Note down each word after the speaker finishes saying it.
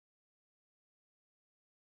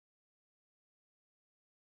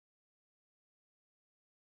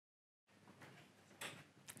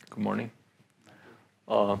Good morning.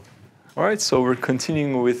 All right, so we're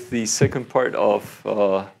continuing with the second part of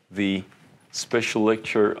the special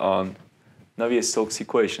lecture on Navier-Stokes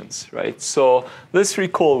equations, right? So let's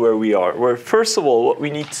recall where we are. Where first of all, what we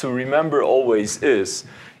need to remember always is,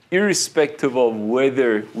 irrespective of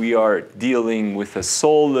whether we are dealing with a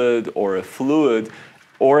solid or a fluid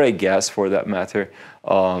or a gas for that matter,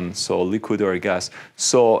 so liquid or a gas.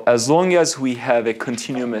 So as long as we have a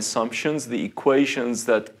continuum assumptions, the equations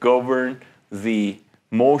that govern the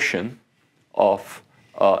motion of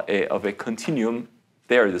a continuum,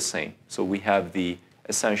 they are the same. So we have the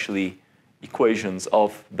essentially equations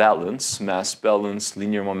of balance, mass balance,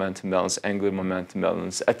 linear momentum balance, angular momentum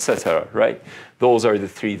balance, etc., right? Those are the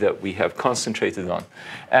three that we have concentrated on.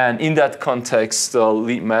 And in that context,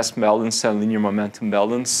 mass balance and linear momentum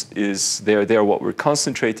balance they're what we're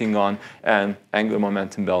concentrating on, and angular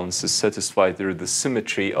momentum balance is satisfied through the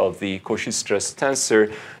symmetry of the Cauchy stress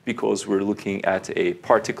tensor because we're looking at a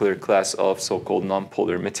particular class of so-called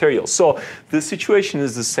nonpolar materials. So the situation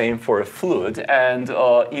is the same for a fluid, and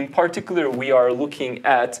in particular, we are looking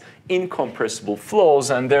at incompressible flows,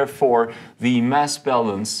 and therefore the mass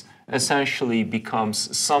balance essentially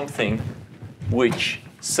becomes something which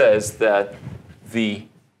says that the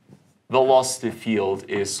velocity field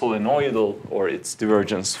is solenoidal or it's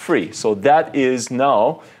divergence free. So that is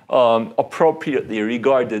now appropriately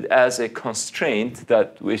regarded as a constraint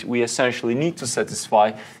that we essentially need to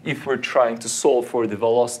satisfy if we're trying to solve for the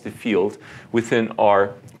velocity field within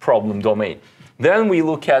our problem domain. Then we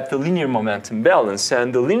look at the linear momentum balance,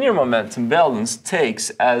 and the linear momentum balance takes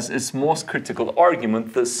as its most critical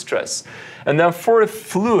argument the stress. And then for a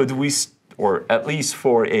fluid, or at least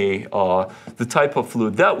for the type of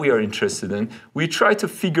fluid that we are interested in, we try to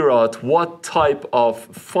figure out what type of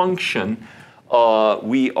function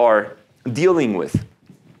we are dealing with.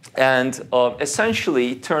 And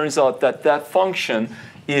essentially, it turns out that that function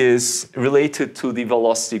is related to the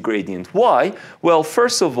velocity gradient. Why? Well,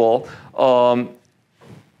 first of all,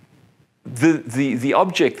 the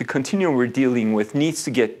object, the continuum we're dealing with, needs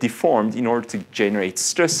to get deformed in order to generate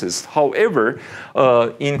stresses. However,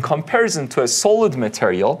 in comparison to a solid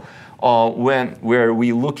material, where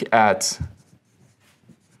we look at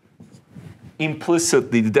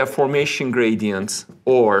implicitly the deformation gradient,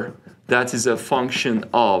 or that is a function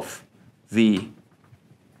of the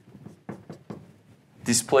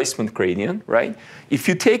displacement gradient, right? If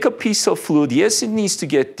you take a piece of fluid, yes, it needs to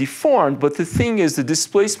get deformed, but the thing is the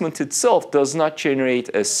displacement itself does not generate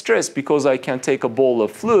a stress because I can take a bowl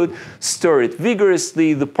of fluid, stir it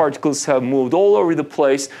vigorously, the particles have moved all over the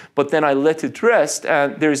place, but then I let it rest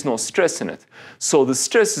and there is no stress in it. So the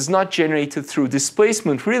stress is not generated through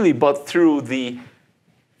displacement really, but through the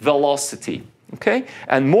velocity. Okay?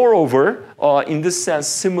 And moreover, in this sense,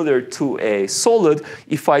 similar to a solid,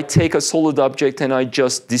 if I take a solid object and I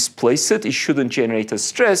just displace it, it shouldn't generate a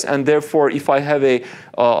stress. And therefore, if I have a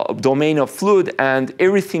domain of fluid and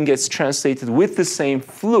everything gets translated with the same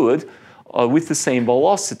fluid, with the same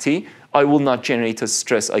velocity, I will not generate a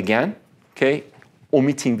stress again, okay?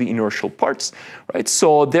 Omitting the inertial parts, right?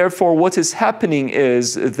 So therefore, what is happening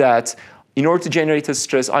is that in order to generate a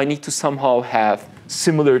stress, I need to somehow have,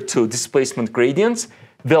 similar to displacement gradients,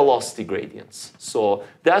 velocity gradients. So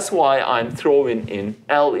that's why I'm throwing in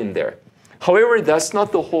L in there. However, that's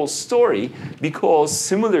not the whole story, because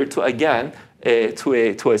similar to, again,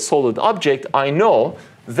 to a solid object, I know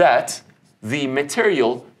that the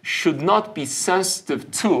material should not be sensitive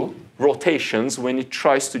to rotations when it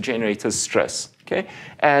tries to generate a stress. Okay?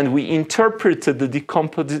 And we interpreted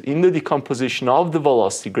in the decomposition of the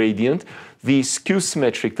velocity gradient, the skew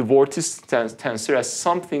symmetric, the vortice tensor, as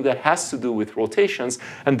something that has to do with rotations,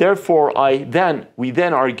 and therefore we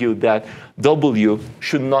then argued that W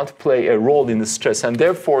should not play a role in the stress, and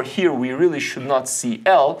therefore here we really should not see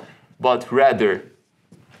L, but rather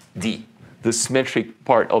D, the symmetric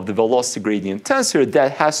part of the velocity gradient tensor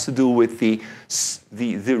that has to do with the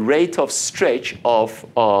rate of stretch of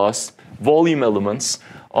volume elements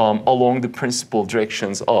along the principal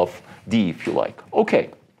directions of D, if you like. Okay.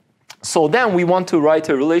 So then we want to write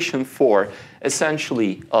a relation for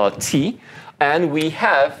essentially T, and we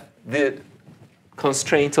have the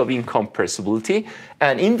constraint of incompressibility.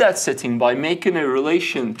 And in that setting, by making a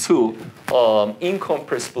relation to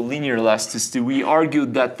incompressible linear elasticity, we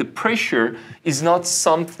argued that the pressure is not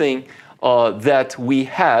something that we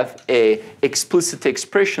have an explicit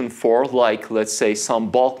expression for, like, let's say, some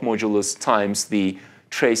bulk modulus times the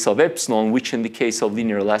trace of epsilon, which in the case of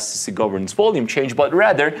linear elasticity governs volume change, but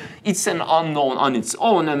rather it's an unknown on its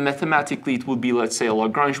own, and mathematically it would be, let's say, a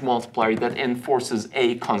Lagrange multiplier that enforces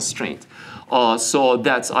a constraint. So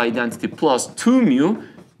that's identity plus 2 mu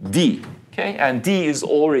D. Okay? And D is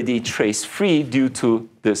already trace-free due to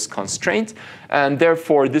this constraint. And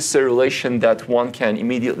therefore, this is a relation that one can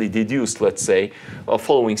immediately deduce, let's say,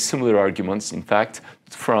 following similar arguments, in fact,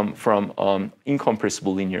 from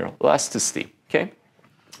incompressible linear elasticity. Okay?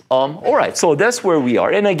 All right, so that's where we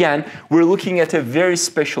are. And again, we're looking at a very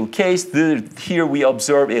special case. Here we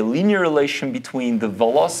observe a linear relation between the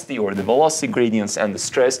velocity or the velocity gradients and the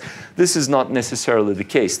stress. This is not necessarily the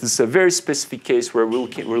case. This is a very specific case where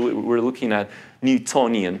we're looking at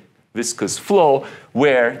Newtonian viscous flow,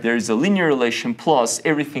 where there is a linear relation plus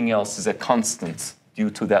everything else is a constant due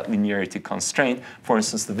to that linearity constraint. For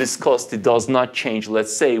instance, the viscosity does not change,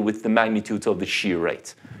 let's say, with the magnitude of the shear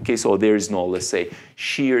rate. Okay, so there is no, let's say,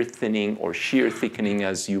 shear thinning or shear thickening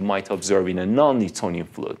as you might observe in a non-Newtonian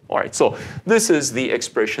fluid. All right, so this is the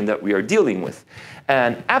expression that we are dealing with.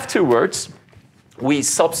 And afterwards, we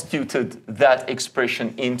substituted that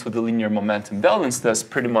expression into the linear momentum balance. That's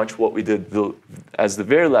pretty much what we did as the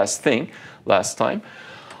very last thing last time.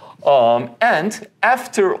 And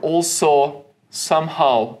after also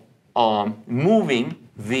somehow moving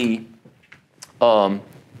the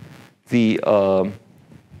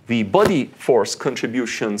body force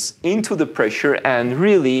contributions into the pressure and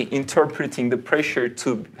really interpreting the pressure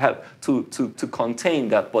to contain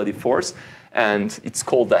that body force. And it's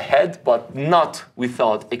called the head, but not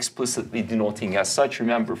without explicitly denoting as such.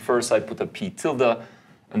 Remember, first I put a P tilde,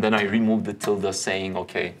 and then I removed the tilde saying,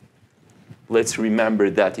 OK, let's remember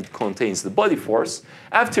that it contains the body force.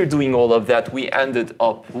 After doing all of that, we ended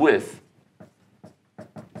up with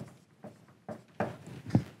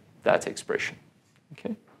that expression.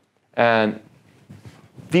 Okay? And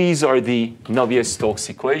these are the Navier-Stokes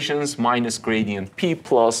equations, minus gradient P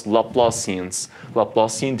plus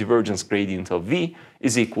Laplacian divergence gradient of V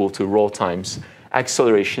is equal to rho times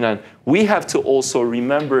acceleration. And we have to also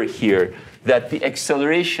remember here that the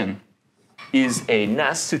acceleration is a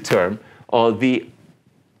nasty term. The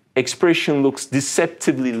expression looks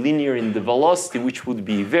deceptively linear in the velocity, which would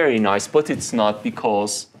be very nice, but it's not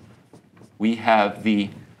because we have the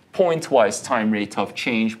pointwise time rate of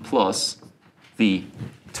change plus the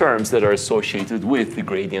terms that are associated with the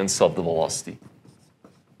gradients of the velocity.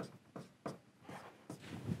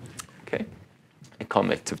 Okay, a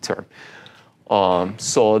convective term.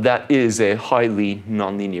 So that is a highly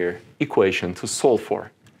nonlinear equation to solve for.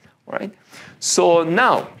 All right. So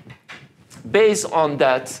now, based on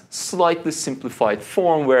that slightly simplified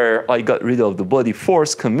form where I got rid of the body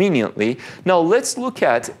force conveniently, now let's look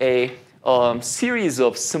at a series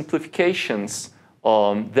of simplifications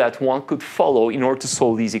that one could follow in order to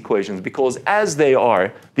solve these equations, because as they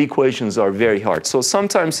are, the equations are very hard. So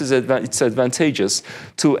sometimes it's advantageous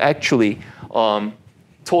to actually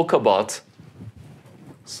talk about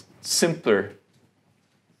simpler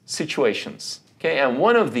situations. Okay, and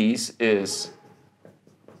one of these is,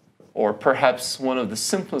 or perhaps one of the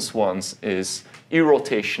simplest ones, is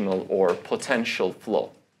irrotational or potential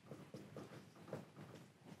flow.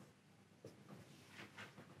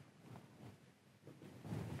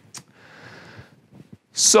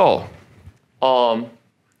 So,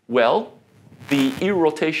 well, the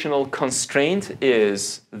irrotational constraint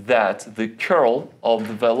is that the curl of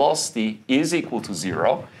the velocity is equal to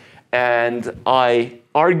 0. And I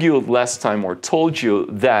argued last time, or told you,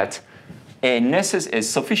 that a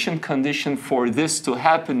sufficient condition for this to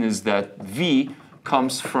happen is that V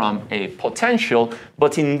comes from a potential.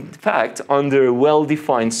 But in fact, under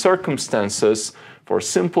well-defined circumstances, for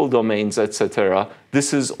simple domains, etc.,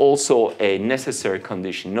 this is also a necessary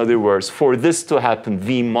condition. In other words, for this to happen,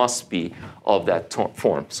 V must be of that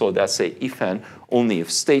form. So that's a if and only if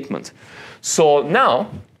statement. So now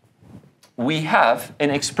we have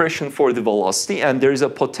an expression for the velocity, and there is a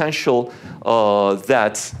potential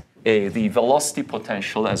the velocity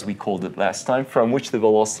potential, as we called it last time, from which the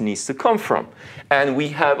velocity needs to come from. And we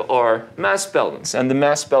have our mass balance. And the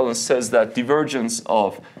mass balance says that divergence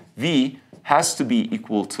of V has to be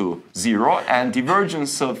equal to 0. And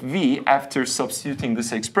divergence of V, after substituting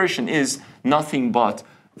this expression, is nothing but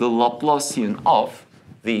the Laplacian of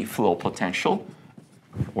the flow potential,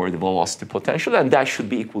 or the velocity potential, and that should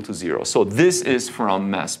be equal to 0. So this is from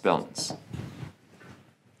mass balance.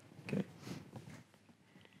 Okay.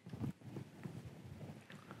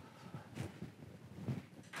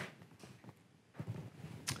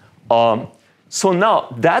 So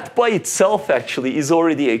now, that by itself actually is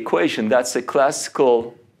already an equation. That's a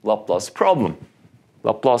classical Laplace problem.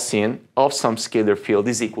 Laplacian of some scalar field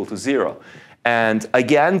is equal to 0. And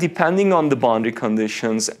again, depending on the boundary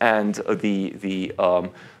conditions and the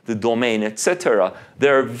domain, etc.,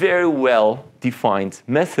 there are very well defined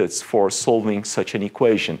methods for solving such an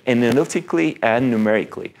equation, analytically and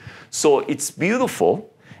numerically. So it's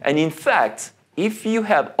beautiful. And in fact, if you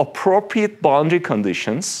have appropriate boundary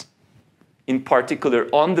conditions, in particular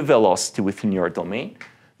on the velocity within your domain,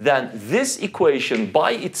 then this equation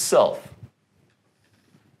by itself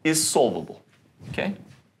is solvable. Okay?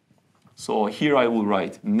 So here I will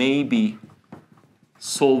write may be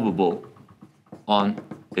solvable on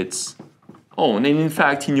its own. And in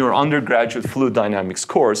fact, in your undergraduate fluid dynamics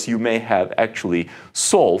course, you may have actually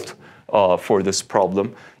solved for this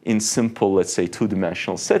problem in simple, let's say,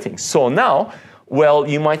 two-dimensional settings. So now, well,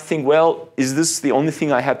 you might think, well, is this the only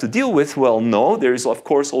thing I have to deal with? Well, no. There is, of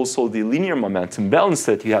course, also the linear momentum balance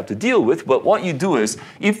that you have to deal with. But what you do is,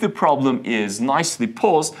 if the problem is nicely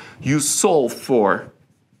posed, you solve for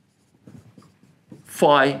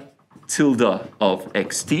phi tilde of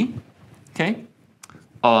xt, okay?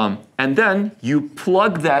 And then you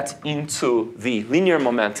plug that into the linear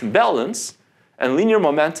momentum balance. And linear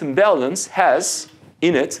momentum balance has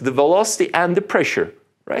in it the velocity and the pressure,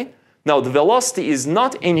 right? Now, the velocity is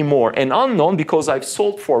not anymore an unknown because I've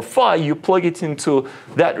solved for phi. You plug it into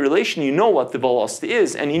that relation, you know what the velocity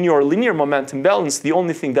is. And in your linear momentum balance, the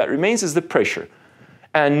only thing that remains is the pressure.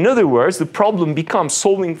 And in other words, the problem becomes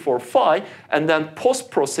solving for phi and then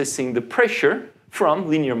post-processing the pressure from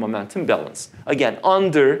linear momentum balance. Again,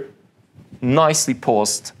 under nicely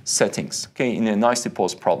posed settings, okay, in a nicely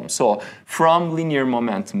posed problem. So from linear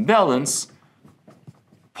momentum balance,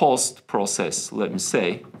 post-process, let me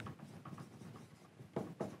say,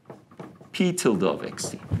 P tilde of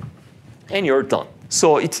xt. And you're done.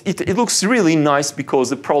 So it looks really nice because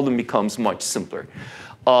the problem becomes much simpler.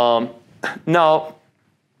 Now,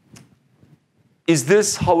 is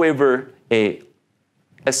this, however, an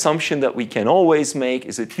assumption that we can always make?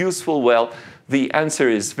 Is it useful? Well, the answer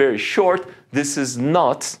is very short. This is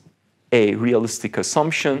not a realistic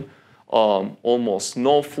assumption. Almost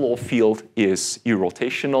no flow field is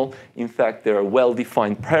irrotational. In fact, there are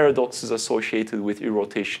well-defined paradoxes associated with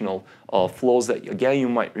irrotational flows that, again, you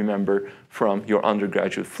might remember from your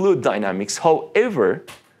undergraduate fluid dynamics. However,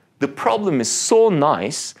 the problem is so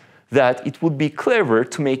nice that it would be clever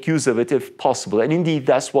to make use of it if possible. And indeed,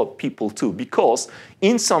 that's what people do, because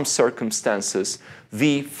in some circumstances,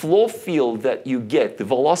 the flow field that you get, the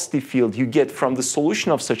velocity field you get from the solution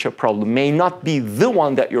of such a problem may not be the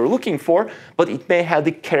one that you're looking for, but it may have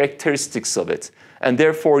the characteristics of it. And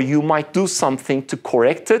therefore, you might do something to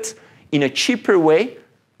correct it in a cheaper way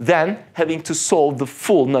than having to solve the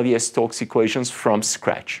full Navier-Stokes equations from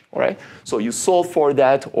scratch. All right? So you solve for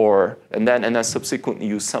that, and then subsequently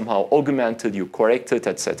you somehow augment it, you correct it,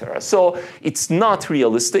 etc. So it's not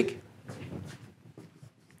realistic.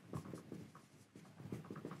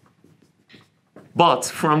 But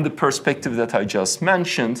from the perspective that I just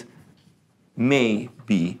mentioned, may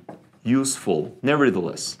be useful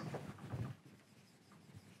nevertheless.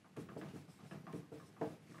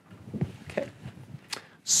 Okay.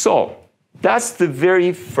 So that's the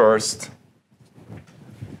very first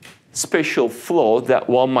spatial flow that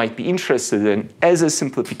one might be interested in as a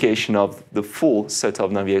simplification of the full set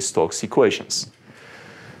of Navier-Stokes equations.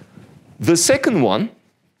 The second one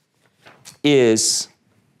is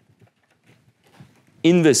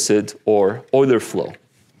inviscid or Euler flow.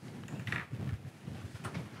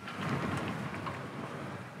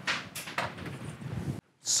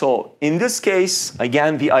 So in this case,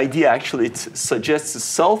 again, the idea actually it suggests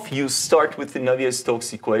itself. You start with the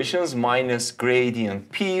Navier-Stokes equations minus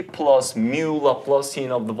gradient P plus mu Laplacian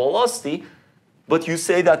of the velocity, but you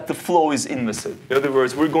say that the flow is inviscid. In other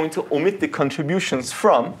words, we're going to omit the contributions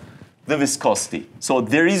from the viscosity. So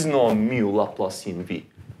there is no mu Laplacian V.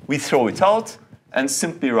 We throw it out and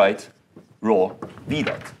simply write rho v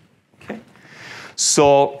dot. Okay?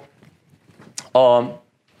 So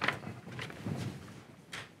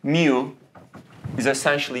mu is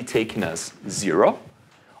essentially taken as 0.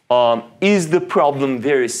 Is the problem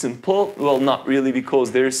very simple? Well, not really,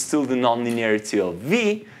 because there is still the nonlinearity of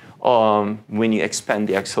v when you expand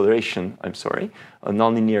the acceleration. I'm sorry, a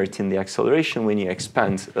nonlinearity in the acceleration when you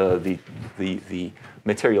expand the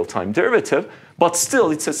material time derivative. But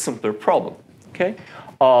still, it's a simpler problem. Okay?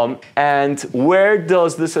 And where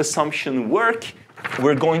does this assumption work?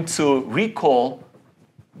 We're going to recall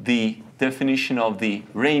the definition of the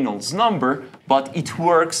Reynolds number, but it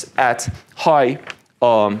works at high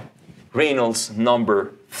Reynolds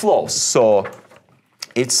number flows. So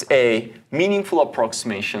it's a meaningful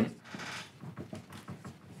approximation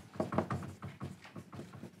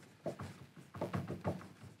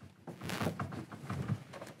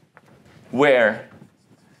where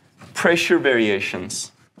pressure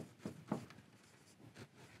variations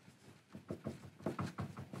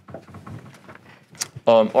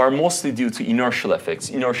are mostly due to inertial effects.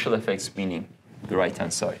 Inertial effects meaning the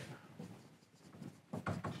right-hand side.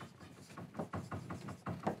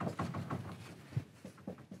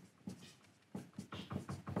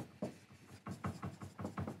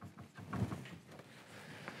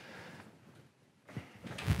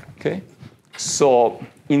 Okay, so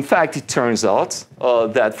in fact, it turns out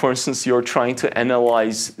that, for instance, you're trying to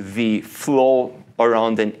analyze the flow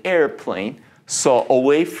around an airplane. So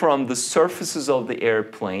away from the surfaces of the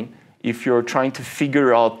airplane, if you're trying to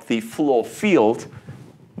figure out the flow field,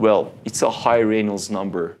 well, it's a high Reynolds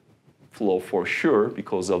number flow for sure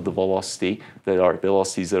because of the velocities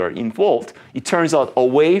that are involved. It turns out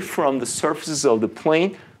away from the surfaces of the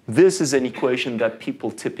plane, this is an equation that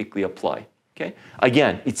people typically apply. Okay?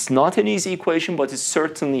 Again, it's not an easy equation, but it's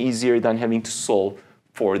certainly easier than having to solve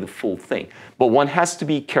for the full thing. But one has to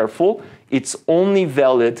be careful. It's only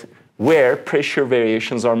valid where pressure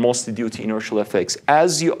variations are mostly due to inertial effects.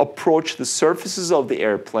 As you approach the surfaces of the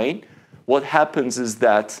airplane, what happens is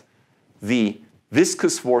that the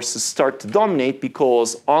viscous forces start to dominate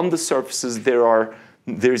because on the surfaces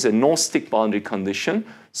there's a no-stick boundary condition.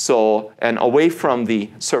 So, and away from the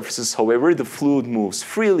surfaces, however, the fluid moves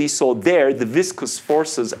freely. So there, the viscous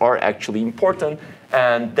forces are actually important.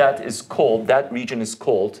 And that region is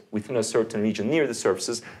called, within a certain region near the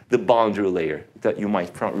surfaces, the boundary layer that you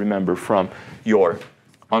might remember from your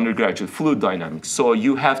undergraduate fluid dynamics. So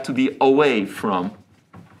you have to be away from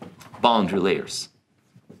boundary layers.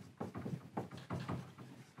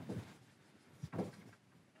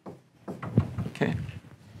 Okay.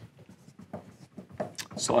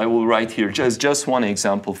 So I will write here just one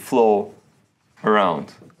example, flow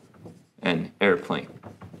around an airplane.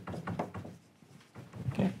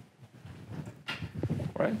 Okay.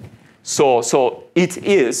 Right. So it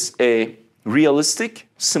is a realistic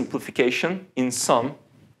simplification in some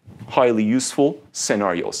highly useful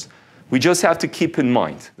scenarios. We just have to keep in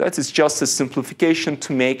mind that it's just a simplification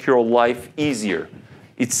to make your life easier.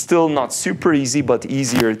 It's still not super easy, but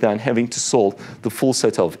easier than having to solve the full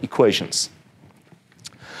set of equations.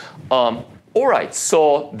 All right,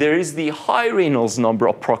 so there is the high Reynolds number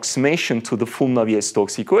approximation to the full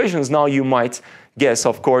Navier-Stokes equations. Now you might guess,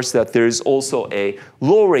 of course, that there is also a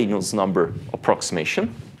low Reynolds number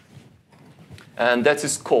approximation. And that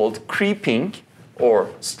is called creeping or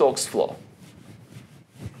Stokes flow.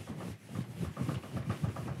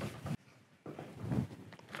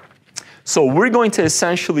 So we're going to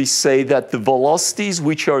essentially say that the velocities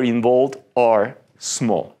which are involved are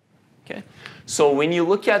small. Okay? So when you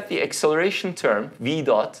look at the acceleration term, v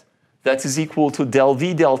dot, that is equal to del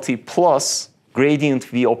v del t plus gradient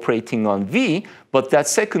v operating on v, but that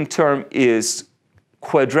second term is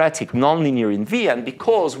quadratic, nonlinear in v, and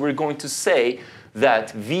because we're going to say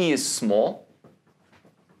that v is small,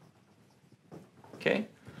 okay?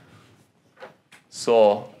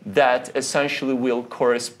 So that essentially will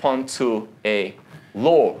correspond to a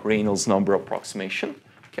low Reynolds number approximation,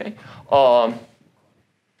 okay?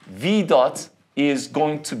 V dot is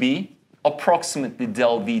going to be approximately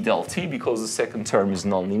del v del t because the second term is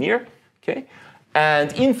nonlinear, okay?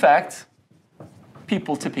 And in fact,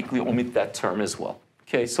 people typically omit that term as well.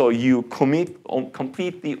 Okay, so you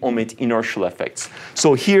completely omit inertial effects.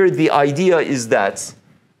 So here the idea is that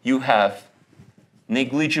you have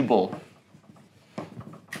negligible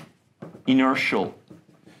inertial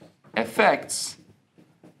effects.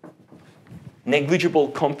 Negligible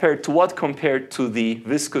compared to what? Compared to the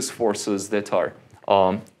viscous forces that are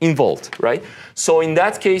involved, right? So in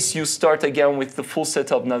that case, you start again with the full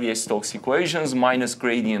set of Navier-Stokes equations minus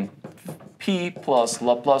gradient P plus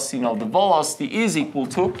Laplacian of the velocity is equal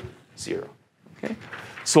to 0. Okay?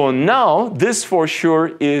 So now this for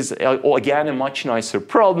sure is, again, a much nicer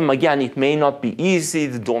problem. Again, it may not be easy.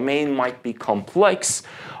 The domain might be complex.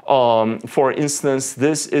 For instance,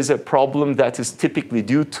 this is a problem that is typically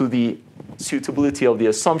due to the suitability of the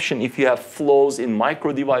assumption. If you have flows in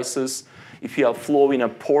micro devices, if you have flow in a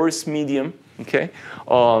porous medium, okay,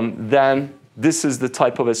 then this is the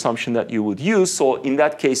type of assumption that you would use. So in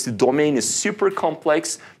that case, the domain is super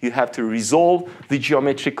complex. You have to resolve the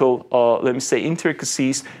geometrical, let me say,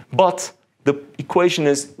 intricacies. But the equation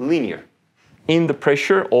is linear in the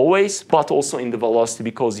pressure always, but also in the velocity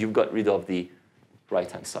because you've got rid of the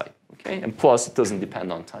right-hand side. Okay? And plus, it doesn't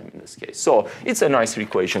depend on time in this case. So it's a nicer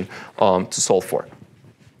equation to solve for.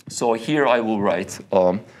 So here I will write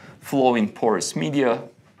flow in porous media.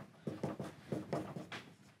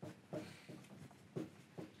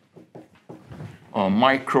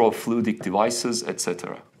 Microfluidic devices,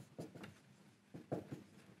 etc.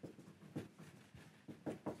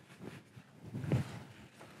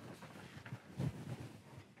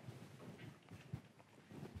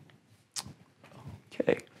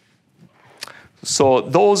 So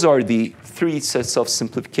those are the three sets of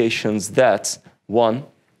simplifications that one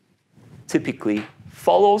typically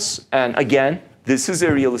follows. And again, this is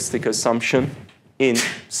a realistic assumption in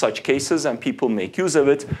such cases, and people make use of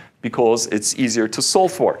it because it's easier to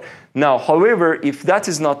solve for. Now, however, if that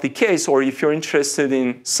is not the case, or if you're interested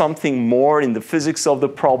in something more in the physics of the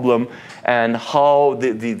problem and how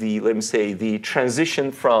let me say, the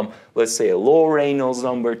transition from, let's say, a low Reynolds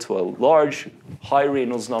number to a large, high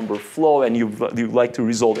Reynolds number flow, and you'd like to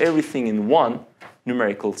resolve everything in one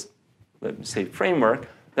numerical, let me say, framework,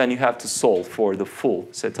 then you have to solve for the full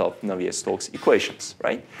set of Navier-Stokes equations,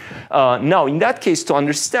 right? Now, in that case, to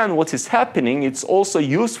understand what is happening, it's also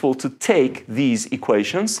useful to take these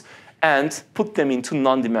equations and put them into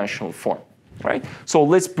non-dimensional form, right? So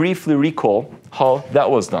let's briefly recall how that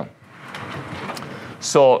was done.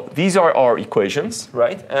 So these are our equations,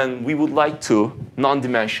 right? And we would like to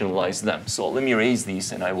non-dimensionalize them. So let me erase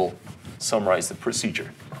these, and I will summarize the procedure.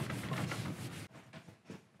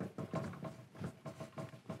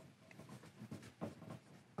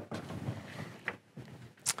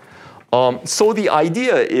 So the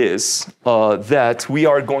idea is that we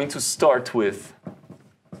are going to start with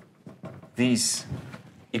these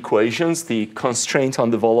equations, the constraint on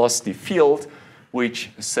the velocity field, which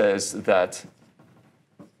says that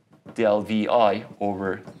del Vi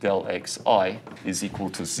over del Xi is equal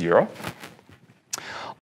to 0.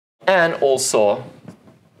 And also,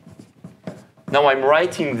 now I'm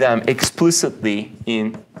writing them explicitly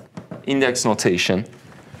in index notation,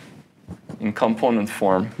 in component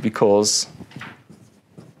form, because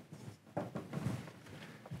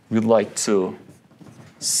we'd like to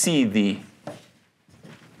see the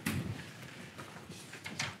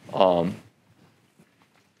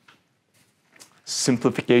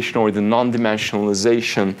simplification or the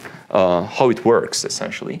non-dimensionalization, how it works,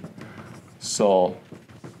 essentially. So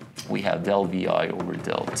we have del Vi over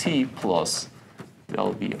del T plus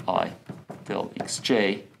del Vi del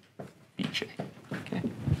Xj Bj. Okay.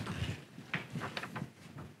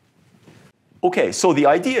 Okay, so the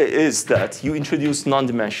idea is that you introduce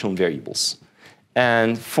non-dimensional variables.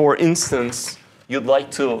 And for instance, you'd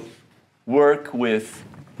like to work with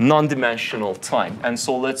non-dimensional time. And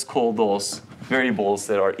so let's call those variables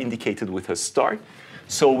that are indicated with a star.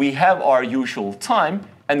 So we have our usual time,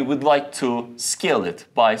 and we'd like to scale it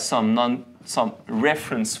by some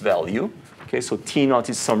reference value. Okay, so T naught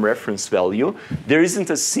is some reference value. There isn't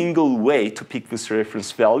a single way to pick this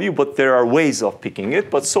reference value, but there are ways of picking it.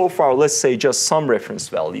 But so far, let's say just some reference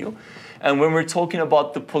value. And when we're talking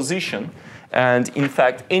about the position, and in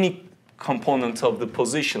fact, any component of the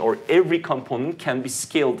position or every component can be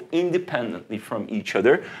scaled independently from each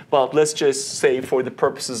other. But let's just say for the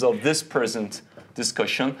purposes of this present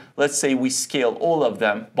discussion, let's say we scale all of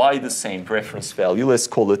them by the same reference value. Let's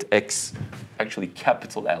call it X, actually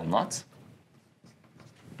capital L naught.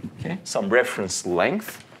 Okay, some reference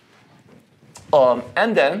length.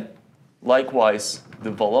 And then, likewise,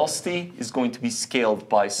 the velocity is going to be scaled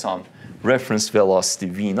by some reference velocity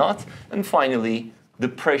V naught. And finally, the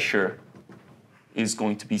pressure is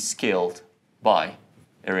going to be scaled by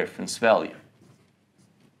a reference value.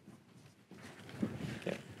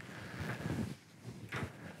 Okay.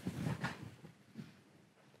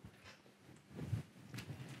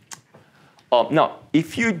 Now,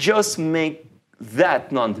 if you just make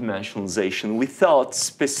that non-dimensionalization without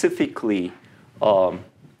specifically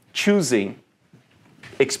choosing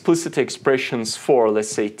explicit expressions for, let's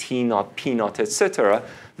say, T naught, P naught, etc.,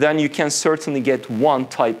 then you can certainly get one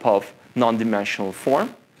type of non-dimensional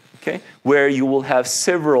form, okay, where you will have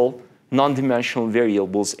several non-dimensional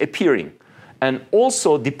variables appearing. And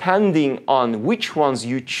also, depending on which ones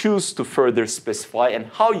you choose to further specify and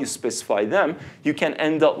how you specify them, you can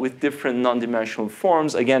end up with different non-dimensional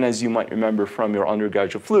forms, again, as you might remember from your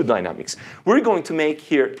undergraduate fluid dynamics. We're going to make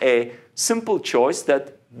here a simple choice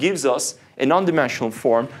that gives us a non-dimensional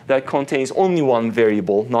form that contains only one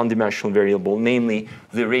variable, non-dimensional variable, namely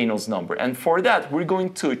the Reynolds number. And for that, we're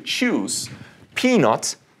going to choose P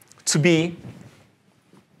naught to be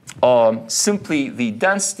simply the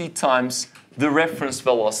density times the reference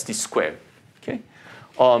velocity squared. Okay?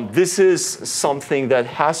 This is something that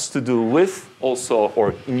has to do with also,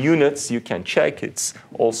 or in units, you can check, it's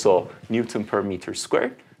also Newton per meter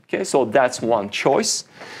squared. Okay, so that's one choice.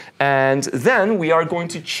 And then we are going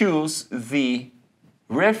to choose the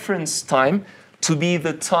reference time to be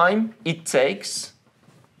the time it takes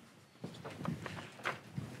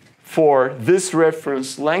for this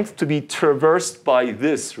reference length to be traversed by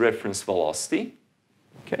this reference velocity.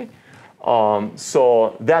 Okay?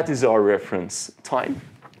 So that is our reference time.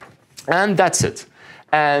 And that's it.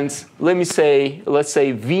 And let's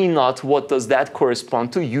say V naught, what does that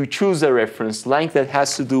correspond to? You choose a reference length that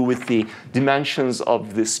has to do with the dimensions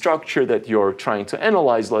of the structure that you're trying to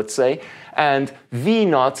analyze, let's say. And V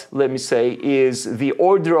naught, let me say, is the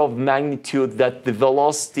order of magnitude that the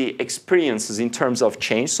velocity experiences in terms of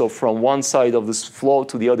change. So from one side of this flow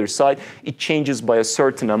to the other side, it changes by a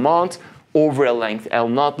certain amount over a length L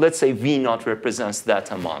naught. Let's say V naught represents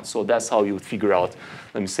that amount. So that's how you would figure out,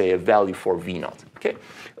 let me say, a value for V naught. Okay?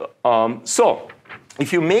 So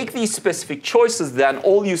if you make these specific choices, then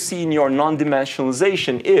all you see in your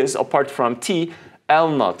non-dimensionalization is, apart from T, L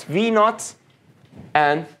naught, V naught,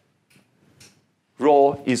 and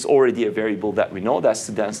rho is already a variable that we know. That's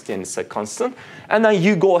the density and it's a constant. And then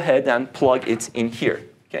you go ahead and plug it in here.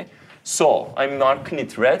 Okay? So I'm marking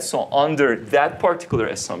it red. So under that particular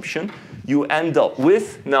assumption, you end up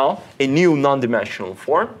with now a new non-dimensional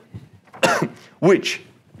form, which,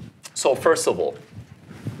 so first of all,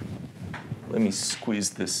 let me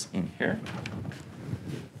squeeze this in here.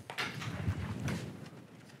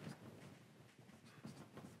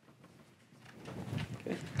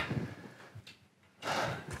 Okay.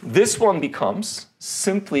 This one becomes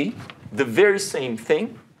simply the very same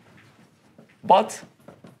thing, but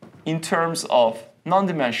in terms of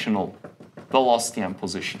non-dimensional velocity and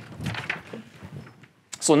position. Okay.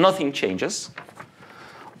 So nothing changes.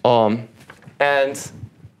 And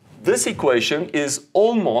this equation is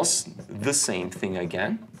almost the same thing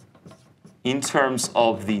again in terms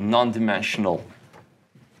of the non-dimensional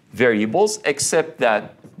variables, except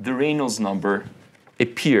that the Reynolds number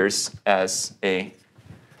appears as a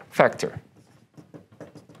factor.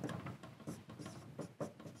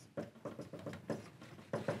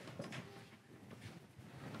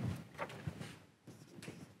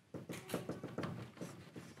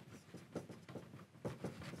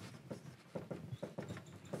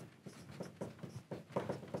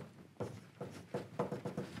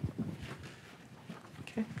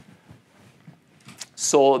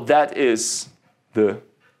 So that is the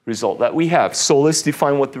result that we have. So let's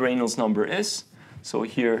define what the Reynolds number is. So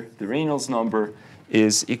here, the Reynolds number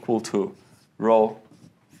is equal to rho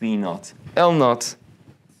V naught L naught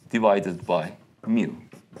divided by mu.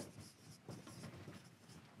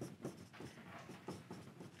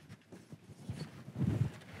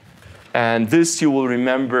 And this you will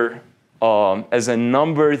remember as a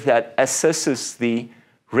number that assesses the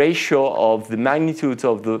ratio of the magnitude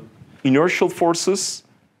of the inertial forces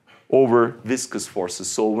over viscous forces.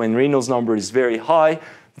 So when Reynolds number is very high,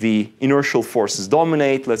 the inertial forces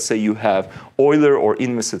dominate. Let's say you have Euler or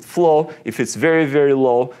inviscid flow. If it's very, very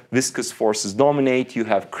low, viscous forces dominate. You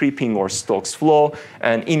have creeping or Stokes flow.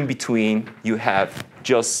 And in between, you have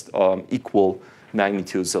just equal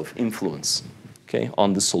magnitudes of influence, okay,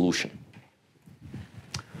 on the solution.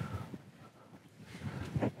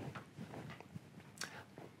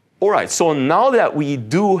 All right, so now that we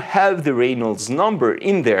do have the Reynolds number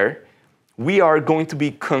in there, we are going to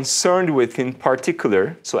be concerned with, in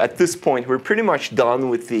particular, so at this point, we're pretty much done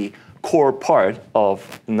with the core part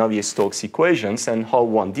of Navier-Stokes equations and how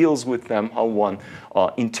one deals with them, how one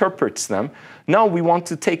interprets them. Now we want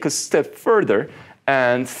to take a step further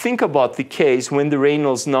and think about the case when the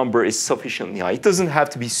Reynolds number is sufficiently high. It doesn't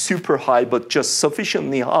have to be super high, but just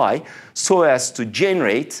sufficiently high so as to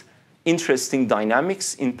generate interesting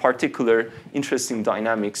dynamics, in particular, interesting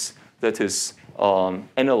dynamics that is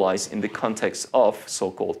analyzed in the context of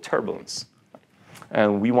so-called turbulence.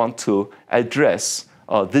 And we want to address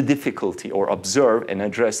the difficulty, or observe and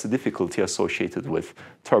address the difficulty associated with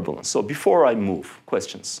turbulence. So before I move,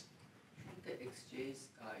 questions? The XJs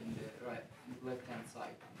in the left-hand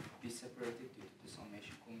side be separated due to the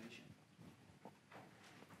summation convention?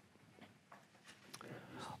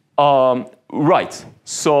 Right.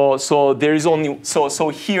 So there is only, so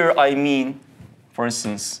here I mean, for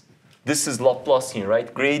instance, this is Laplacian,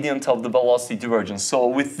 right? Gradient of the velocity divergence. So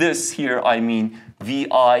with this here, I mean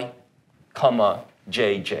Vi, comma,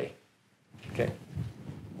 Jj. Okay.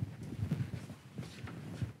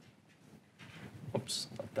 Oops,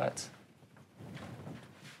 not that.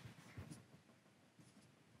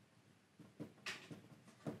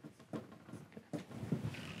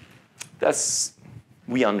 That's,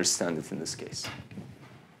 we understand it in this case.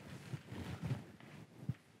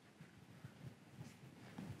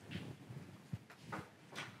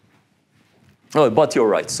 Oh, but you're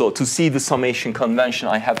right. So to see the summation convention,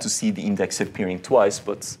 I have to see the index appearing twice.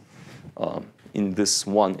 But in this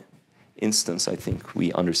one instance, I think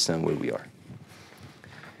we understand where we are.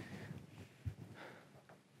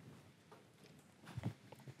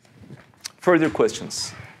 Further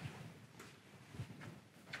questions?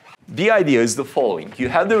 the idea is the following. You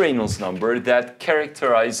have the Reynolds number that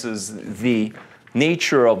characterizes the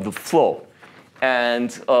nature of the flow. And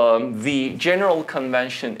the general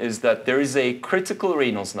convention is that there is a critical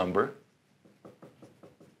Reynolds number.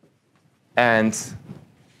 And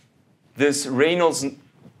this Reynolds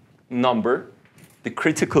number, the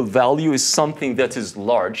critical value, is something that is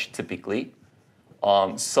large, typically.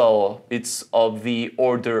 So it's of the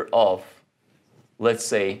order of, let's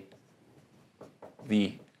say,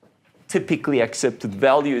 the typically accepted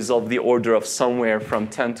value is of the order of somewhere from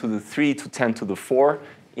 10 to the 3 to 10 to the 4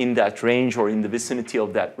 in that range or in the vicinity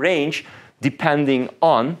of that range, depending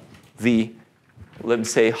on the, let me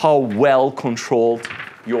say, how well controlled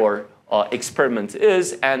your experiment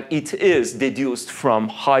is, and it is deduced from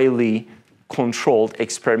highly controlled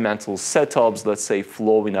experimental setups, let's say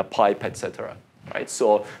flow in a pipe, etc. Right?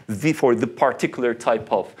 So for the particular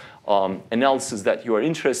type of analysis that you are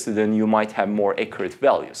interested in, you might have more accurate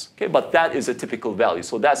values. Okay? But that is a typical value,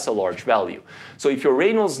 so that's a large value. So if your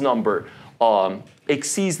Reynolds number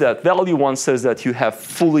exceeds that value, one says that you have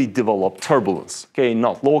fully developed turbulence. Okay?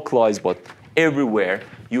 Not localized, but everywhere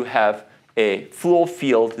you have a flow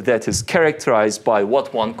field that is characterized by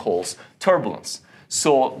what one calls turbulence.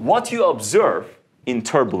 So what you observe in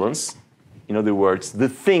turbulence, in other words, the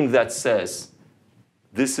thing that says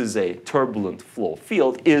this is a turbulent flow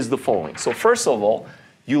field, is the following. So first of all,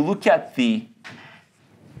 you look at the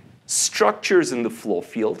structures in the flow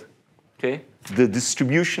field, okay, the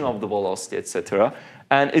distribution of the velocity, etc.,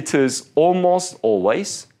 and it is almost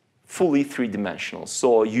always fully three-dimensional.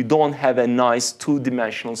 So you don't have a nice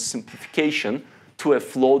two-dimensional simplification to a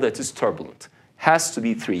flow that is turbulent. Has to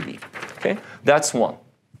be 3D. Okay, that's one.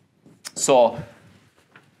 So,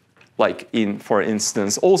 like for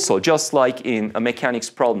instance, also just like in a mechanics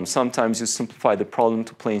problem, sometimes you simplify the problem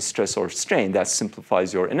to plane stress or strain. That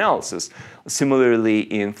simplifies your analysis. Similarly,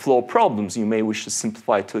 in flow problems, you may wish to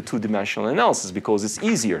simplify to a two-dimensional analysis because it's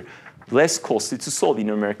easier, less costly to solve in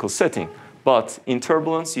a numerical setting. But in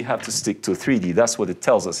turbulence, you have to stick to 3D. That's what it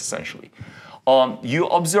tells us, essentially. You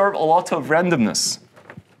observe a lot of randomness.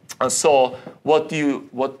 So what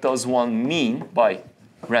does one mean by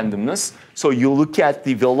randomness? So you look at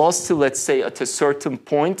the velocity, let's say, at a certain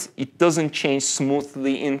point. It doesn't change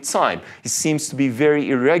smoothly in time. It seems to be very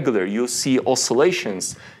irregular. You see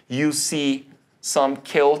oscillations. You see some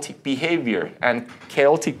chaotic behavior. And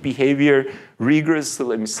chaotic behavior rigorously,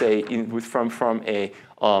 let me say, from a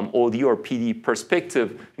OD or PD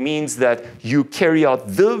perspective, means that you carry out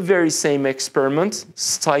the very same experiment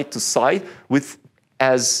side to side with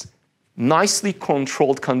as nicely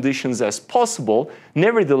controlled conditions as possible.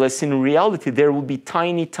 Nevertheless, in reality, there will be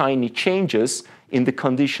tiny, tiny changes in the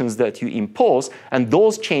conditions that you impose, and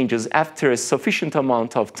those changes, after a sufficient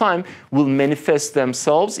amount of time, will manifest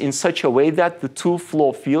themselves in such a way that the two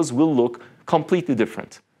flow fields will look completely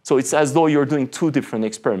different. So it's as though you're doing two different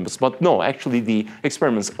experiments, but no, actually the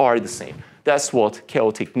experiments are the same. That's what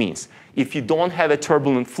chaotic means. If you don't have a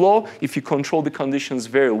turbulent flow, if you control the conditions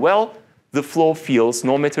very well, the flow fields,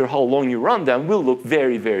 no matter how long you run them, will look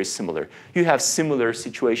very, very similar. You have similar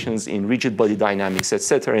situations in rigid body dynamics,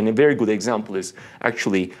 etc. And a very good example is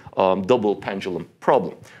actually double pendulum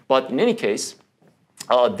problem. But in any case,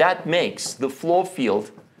 that makes the flow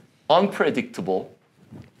field unpredictable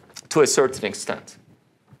to a certain extent.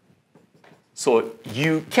 So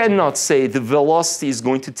you cannot say the velocity is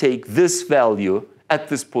going to take this value at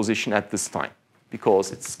this position at this time,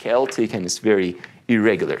 because it's chaotic and it's very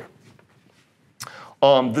irregular.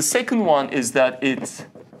 The second one is that it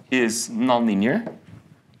is nonlinear.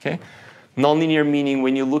 Okay? Nonlinear meaning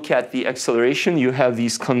when you look at the acceleration, you have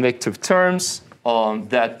these convective terms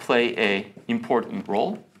that play an important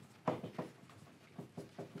role.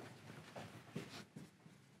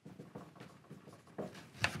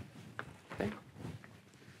 Okay.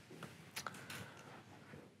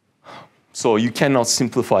 So you cannot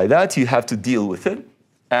simplify that. You have to deal with it.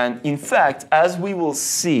 And in fact, as we will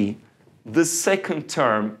see, the second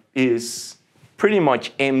term is pretty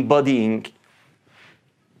much embodying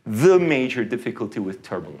the major difficulty with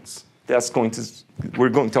turbulence. We're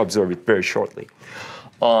going to observe it very shortly.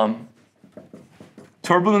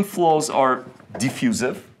 Turbulent flows are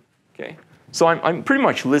diffusive. Okay? So I'm pretty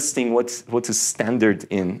much listing what is standard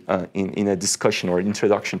in a discussion or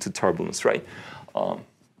introduction to turbulence, right?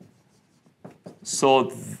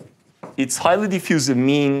 So it's highly diffusive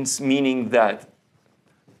meaning that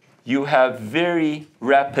you have very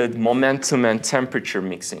rapid momentum and temperature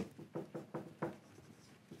mixing.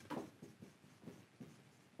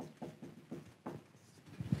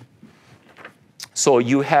 So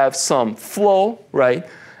you have some flow, right?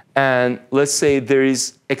 and let's say there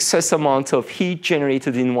is excess amount of heat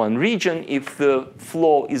generated in one region, if the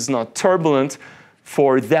flow is not turbulent,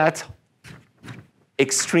 for that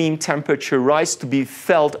extreme temperature rise to be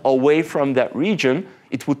felt away from that region,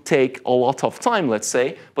 it would take a lot of time, let's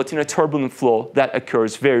say, but in a turbulent flow, that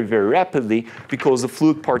occurs very, very rapidly because the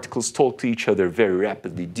fluid particles talk to each other very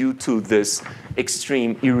rapidly due to this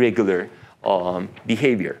extreme irregular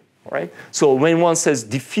behavior. All right? So when one says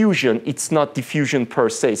diffusion, it's not diffusion per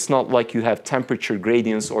se. It's not like you have temperature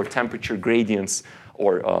gradients or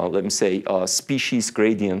let me say species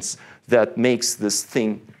gradients that makes this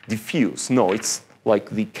thing diffuse. No, it's like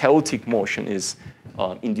the chaotic motion is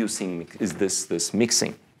inducing this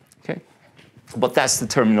mixing. Okay? But that's the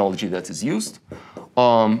terminology that is used.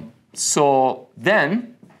 So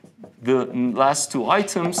then the last two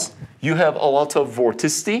items, you have a lot of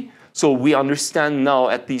vorticity. So we understand now,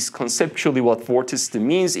 at least conceptually, what vorticity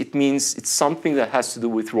means. It means it's something that has to do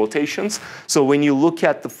with rotations. So when you look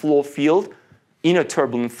at the flow field in a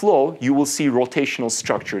turbulent flow, you will see rotational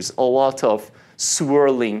structures, a lot of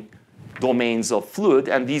swirling domains of fluid,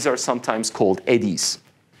 and these are sometimes called eddies.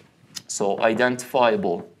 So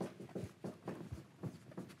identifiable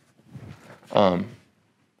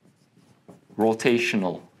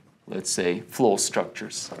rotational, let's say, flow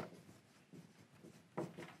structures.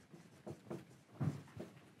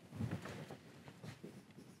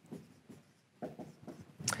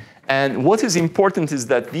 And what is important is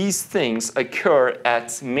that these things occur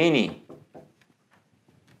at many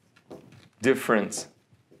different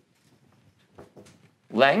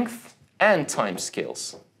length and time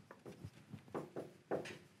scales.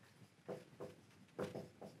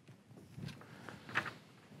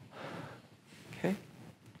 Okay.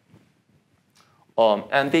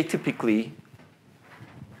 And they typically,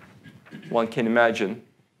 one can imagine,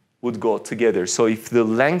 would go together. So if the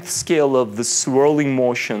length scale of the swirling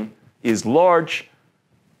motion is large,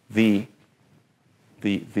 let me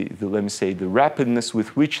say, the rapidness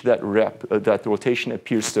with which that rotation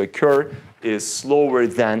appears to occur is slower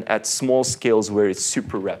than at small scales where it's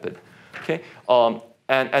super rapid. Okay?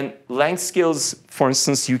 And length scales, for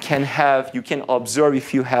instance, you can observe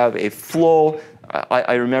if you have a flow.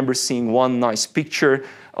 I remember seeing one nice picture.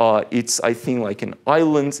 It's, I think, like an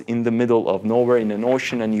island in the middle of nowhere in an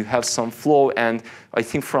ocean, and you have some flow, and I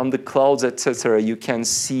think from the clouds, etc., you can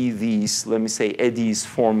see these, let me say, eddies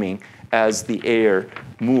forming as the air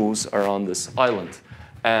moves around this island.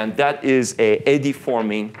 And that is an eddy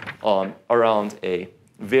forming around a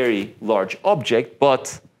very large object,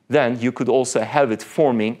 but then you could also have it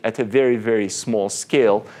forming at a very, very small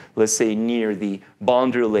scale, let's say near the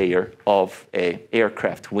boundary layer of an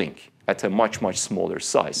aircraft wing at a much, much smaller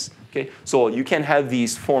size. Okay? So you can have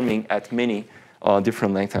these forming at many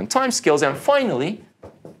different length and time scales. And finally,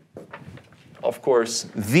 of course,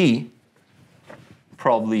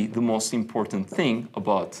 probably the most important thing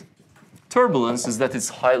about turbulence is that it's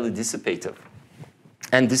highly dissipative.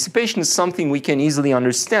 And dissipation is something we can easily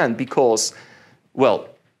understand because, well,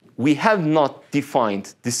 we have not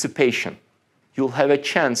defined dissipation. You'll have a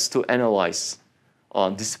chance to analyze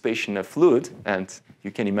dissipation of fluid, and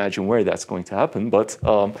you can imagine where that's going to happen. But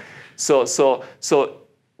so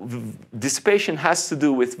dissipation has to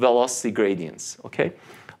do with velocity gradients. Okay,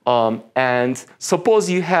 and suppose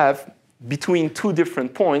you have between two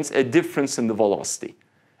different points a difference in the velocity.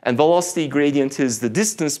 And velocity gradient is the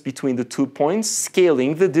distance between the 2 points,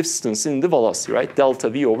 scaling the distance in the velocity, right? Delta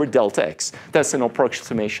V over delta x. That's an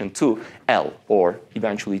approximation to L, or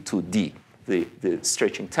eventually to D, the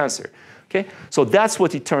stretching tensor. Okay? So that's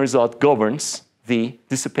what it turns out governs the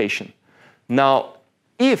dissipation. Now,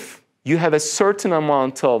 if you have a certain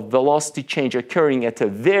amount of velocity change occurring at a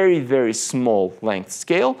very, very small length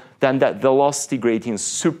scale, then that velocity gradient is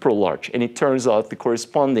super large. And it turns out the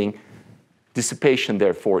corresponding dissipation,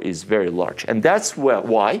 therefore, is very large. And that's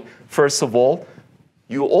why, first of all,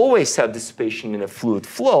 you always have dissipation in a fluid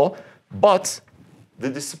flow, but the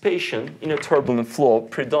dissipation in a turbulent flow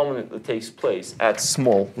predominantly takes place at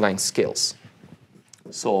small length scales.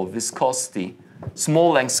 So viscosity,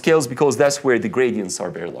 small length scales, because that's where the gradients are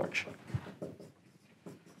very large.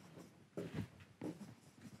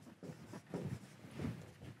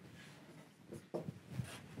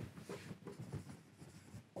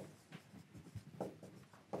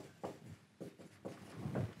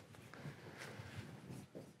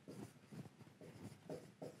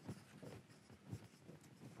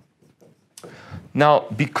 Now,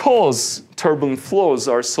 because turbulent flows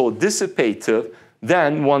are so dissipative,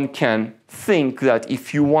 then one can think that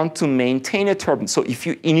if you want to maintain a turbulent, so if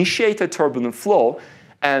you initiate a turbulent flow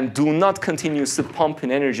and do not continuously pump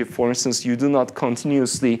in energy, for instance, you do not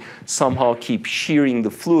continuously somehow keep shearing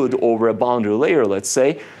the fluid over a boundary layer, let's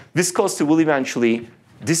say, viscosity will eventually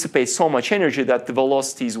dissipate so much energy that the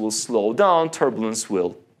velocities will slow down, turbulence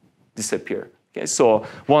will disappear. Okay, so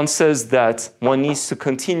one says that one needs to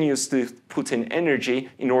continuously put in energy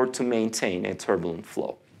in order to maintain a turbulent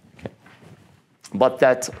flow. Okay. But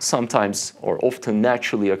that sometimes or often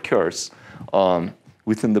naturally occurs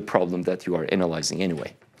within the problem that you are analyzing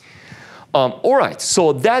anyway. All right,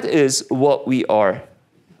 so that is what we are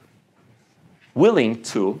willing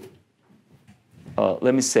to,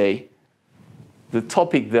 let me say, the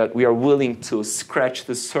topic that we are willing to scratch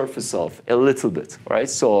the surface of a little bit, right?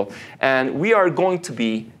 So, and we are going to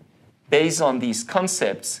be, based on these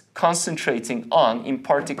concepts, concentrating on, in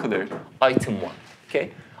particular, item 1,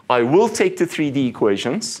 okay? I will take the 3D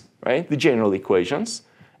equations, right, the general equations,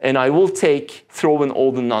 and I will throw in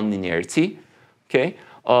all the nonlinearity, okay?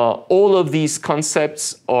 All of these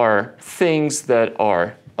concepts are things that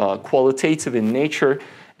are qualitative in nature,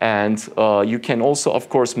 and you can also, of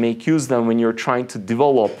course, make use of them when you're trying to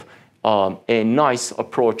develop a nice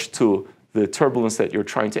approach to the turbulence that you're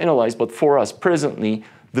trying to analyze. But for us, presently,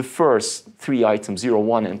 the first 3 items, 0,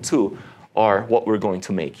 1, and 2, are what we're going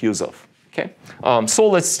to make use of. Okay? So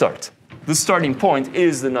let's start. The starting point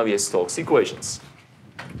is the Navier-Stokes equations.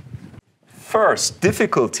 First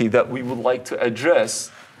difficulty that we would like to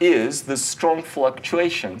address is the strong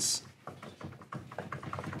fluctuations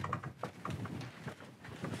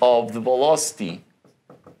of the velocity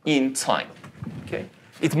in time. Okay?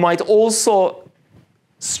 It might also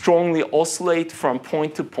strongly oscillate from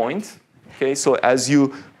point to point. Okay? So as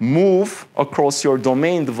you move across your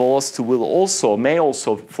domain, the velocity may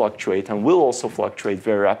also fluctuate and will also fluctuate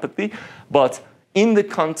very rapidly. But in the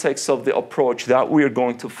context of the approach that we are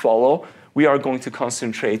going to follow, we are going to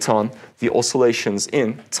concentrate on the oscillations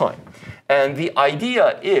in time. And the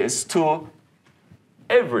idea is to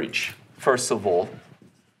average, first of all,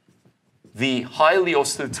 the highly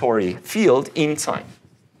oscillatory field in time.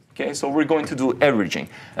 Okay, so we're going to do averaging.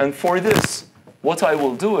 And for this, what I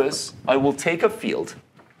will do is I will take a field,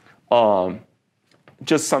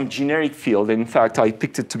 just some generic field. In fact, I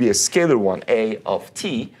picked it to be a scalar one, A of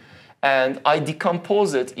t, and I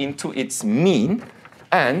decompose it into its mean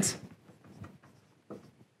and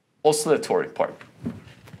oscillatory part.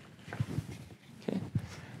 Okay.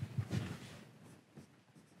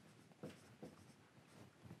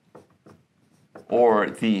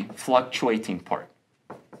 Or the fluctuating part.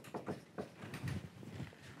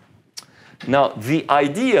 Now, the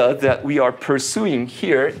idea that we are pursuing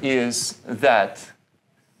here is that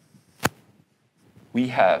we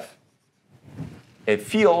have a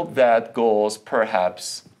field that goes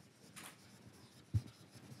perhaps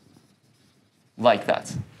like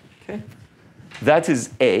that. Okay? That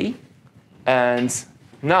is A, and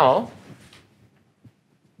now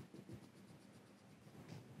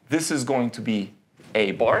this is going to be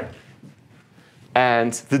A bar,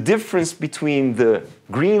 and the difference between the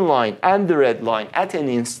green line and the red line at an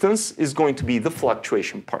instance is going to be the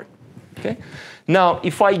fluctuation part. Okay? Now,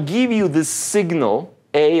 if I give you this signal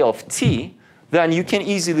A of t, then you can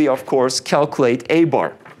easily, of course, calculate A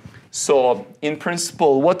bar. So in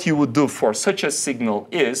principle, what you would do for such a signal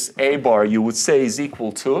is A bar, you would say, is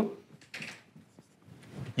equal to,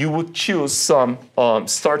 you would choose some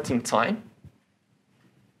starting time.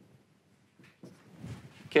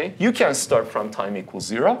 Okay? You can start from time equals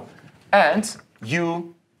 0, and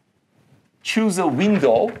you choose a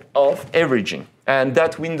window of averaging. And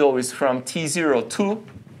that window is from t0 to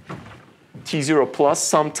t0 plus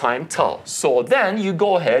some time tau. So then you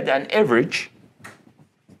go ahead and average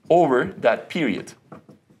over that period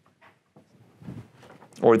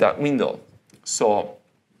or that window. So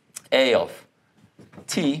A of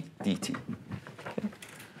t dt. Okay.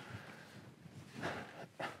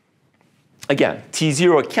 Again,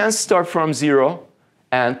 t0 can start from 0,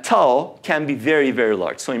 and tau can be very, very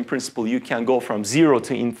large. So in principle, you can go from 0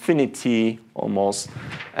 to infinity almost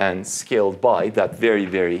and scaled by that very,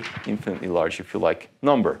 very infinitely large, if you like,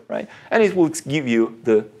 number, right? And it will give you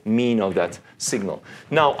the mean of that signal.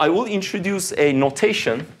 Now, I will introduce a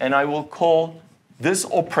notation, and I will call this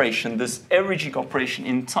operation, this averaging operation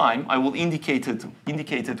in time, I will indicate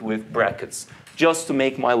it with brackets, just to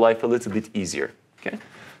make my life a little bit easier, okay?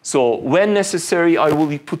 So when necessary, I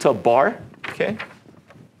will put a bar, okay?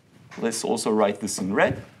 Let's also write this in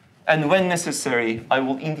red. And when necessary, I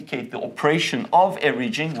will indicate the operation of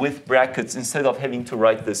averaging with brackets instead of having to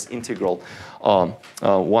write this integral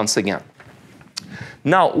once again.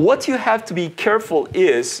 Now, what you have to be careful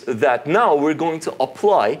is that now we're going to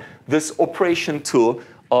apply this operation to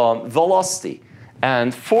velocity.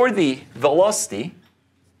 And for the velocity,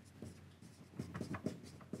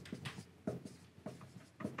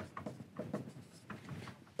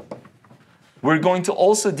 we're going to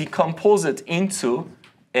also decompose it into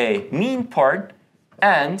a mean part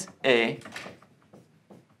and a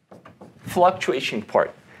fluctuation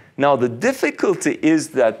part. Now, the difficulty is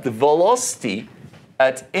that the velocity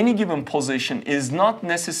at any given position is not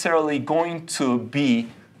necessarily going to be,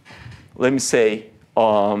 let me say,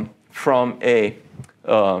 from a,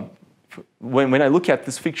 when I look at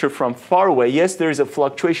this picture from far away, yes, there is a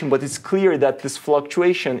fluctuation, but it's clear that this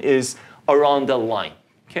fluctuation is around a line,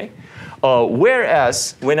 okay?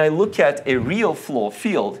 Whereas when I look at a real flow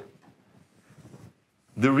field,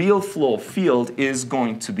 the real flow field is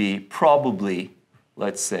going to be probably,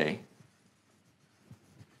 let's say,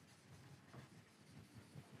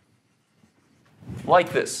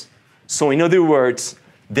 like this. So in other words,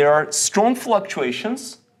 there are strong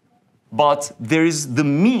fluctuations, but there is the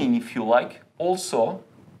mean, if you like, also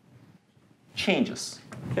changes,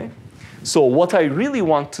 okay? So what I really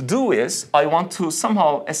want to do is I want to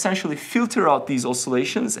somehow essentially filter out these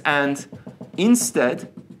oscillations and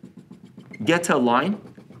instead get a line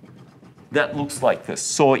that looks like this.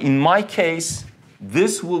 So in my case,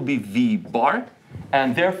 this will be V bar,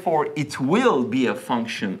 and therefore it will be a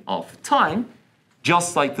function of time,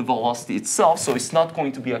 just like the velocity itself. So it's not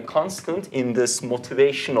going to be a constant in this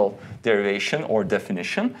motivational derivation or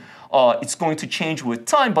definition. It's going to change with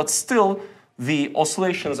time, but still the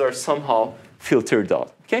oscillations are somehow filtered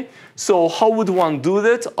out, okay? So how would one do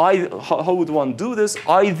that? How would one do this?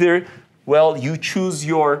 Either, well, you choose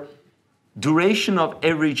your duration of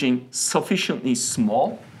averaging sufficiently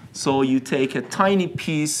small. So you take a tiny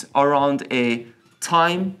piece around a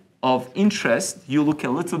time of interest. You look a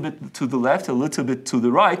little bit to the left, a little bit to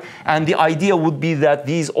the right. And the idea would be that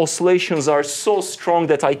these oscillations are so strong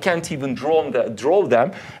that I can't even draw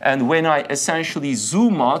them. And when I essentially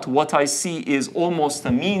zoom out, what I see is almost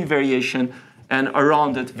a mean variation, and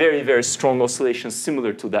around it, very, very strong oscillations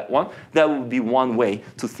similar to that one. That would be one way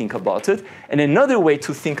to think about it. And another way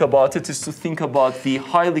to think about it is to think about the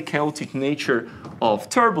highly chaotic nature of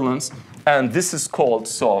turbulence. And this is called,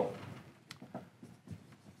 so,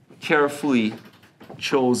 carefully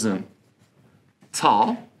chosen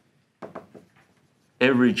tau,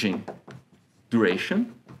 averaging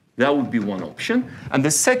duration. That would be one option. And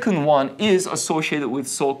the second one is associated with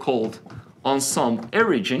so-called ensemble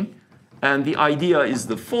averaging. And the idea is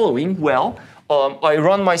the following. Well, I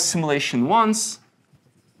run my simulation once,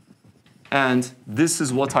 and this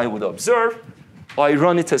is what I would observe. I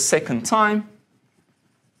run it a second time.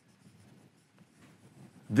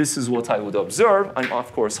 This is what I would observe. I'm,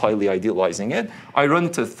 of course, highly idealizing it. I run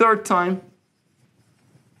it a third time.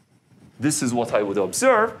 This is what I would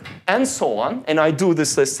observe, and so on. And I do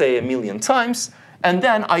this, let's say, 1,000,000 times. And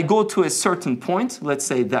then I go to a certain point, let's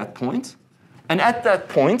say that point. And at that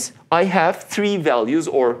point, I have 3 values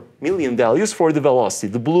or million values for the velocity,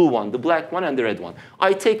 the blue one, the black one, and the red one.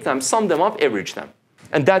 I take them, sum them up, average them.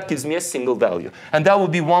 And that gives me a single value. And that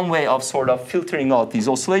would be one way of sort of filtering out these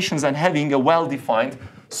oscillations and having a well-defined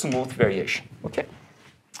smooth variation, okay?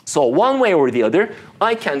 So one way or the other,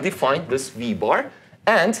 I can define this V bar,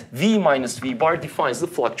 and V minus V bar defines the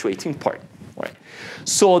fluctuating part, right?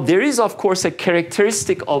 So there is, of course, a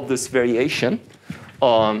characteristic of this variation,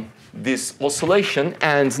 this oscillation,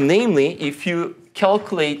 and namely, if you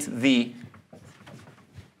calculate the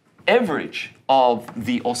average of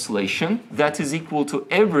the oscillation, that is equal to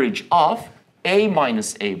average of A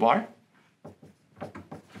minus A bar.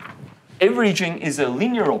 Averaging is a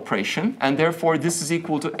linear operation, and therefore this is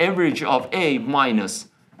equal to average of A minus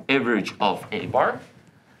average of A bar.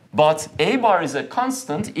 But A bar is a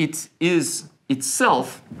constant. It is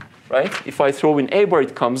itself, right? If I throw in A bar,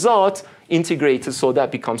 it comes out, integrated, so that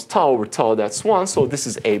becomes tau over tau, that's 1. So this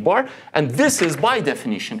is A bar. And this is, by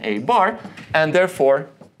definition, A bar. And therefore,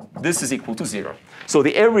 this is equal to 0. So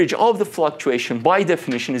the average of the fluctuation, by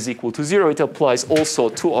definition, is equal to 0. It applies also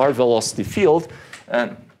to our velocity field.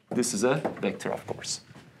 And this is a vector, of course.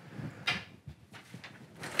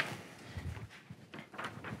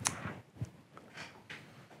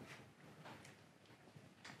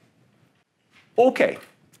 OK.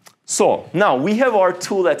 So now we have our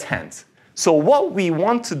tool at hand. So what we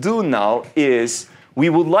want to do now is we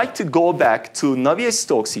would like to go back to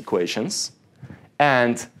Navier-Stokes equations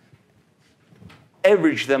and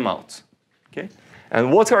average them out. Okay?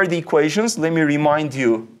 And what are the equations? Let me remind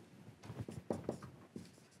you.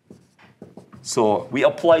 So we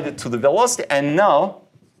applied it to the velocity, and now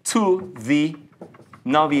to the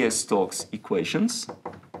Navier-Stokes equations,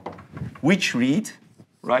 which read,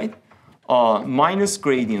 right? minus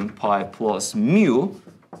gradient pi plus mu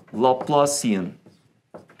Laplacian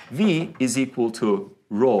v is equal to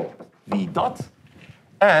rho v dot.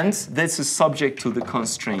 And this is subject to the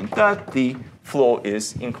constraint that the flow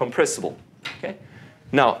is incompressible. Okay?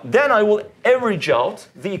 Now, then I will average out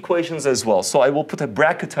the equations as well. So I will put a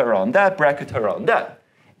bracket around that, bracket around that.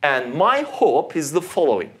 And my hope is the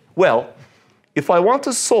following. Well, if I want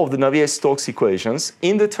to solve the Navier-Stokes equations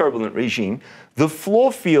in the turbulent regime, the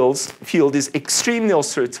flow field is extremely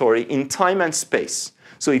oscillatory in time and space.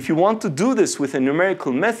 So if you want to do this with a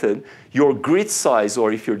numerical method, your grid size,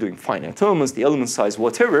 or if you're doing finite elements, the element size,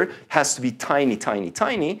 whatever, has to be tiny, tiny,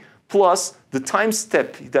 tiny, plus the time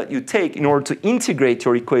step that you take in order to integrate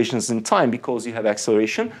your equations in time because you have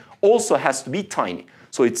acceleration also has to be tiny.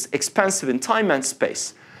 So it's expansive in time and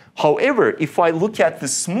space. However, if I look at the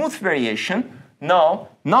smooth variation, now,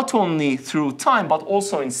 not only through time, but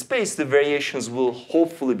also in space, the variations will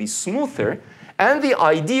hopefully be smoother. And the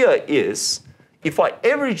idea is, if I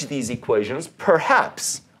average these equations,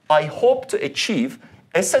 perhaps I hope to achieve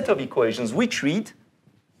a set of equations which read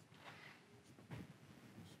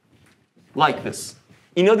like this.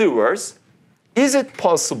 In other words, is it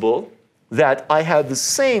possible that I have the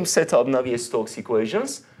same set of Navier-Stokes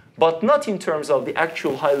equations, but not in terms of the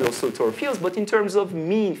actual highly oscillatory fields, but in terms of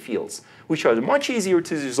mean fields, which are much easier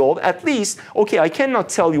to resolve? At least, okay, I cannot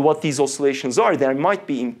tell you what these oscillations are. They might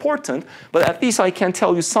be important, but at least I can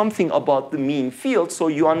tell you something about the mean field so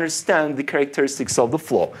you understand the characteristics of the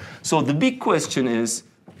flow. So the big question is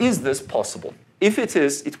this possible? If it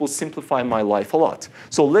is, it will simplify my life a lot.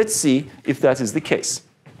 So let's see if that is the case.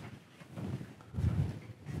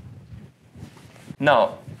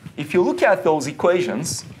 Now, if you look at those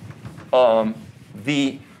equations,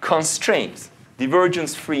 the constraint,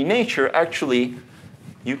 divergence-free nature, actually,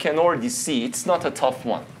 you can already see it's not a tough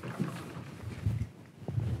one.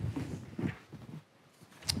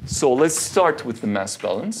 So let's start with the mass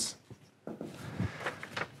balance.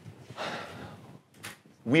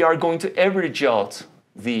 We are going to average out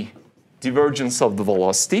the divergence of the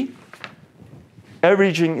velocity.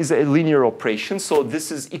 Averaging is a linear operation, so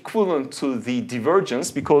this is equivalent to the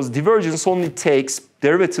divergence because divergence only takes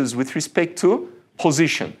derivatives with respect to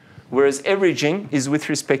position, whereas averaging is with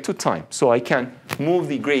respect to time. So I can move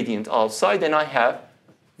the gradient outside and I have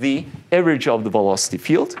the average of the velocity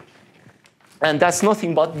field. And that's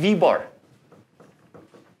nothing but v bar.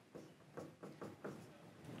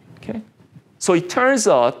 Okay? So it turns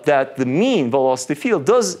out that the mean velocity field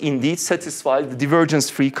does indeed satisfy the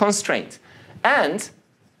divergence-free constraint. And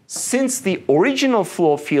since the original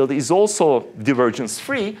flow field is also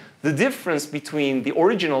divergence-free, the difference between the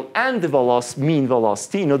original and the mean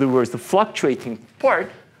velocity, in other words, the fluctuating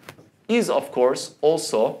part, is, of course,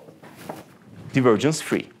 also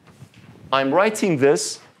divergence-free. I'm writing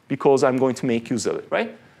this because I'm going to make use of it,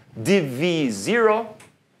 right? Div v0,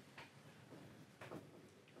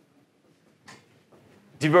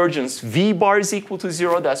 divergence v bar is equal to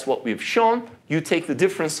 0. That's what we've shown. You take the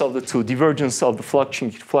difference of the two. Divergence of the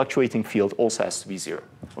fluctuating field also has to be 0.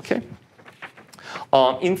 Okay?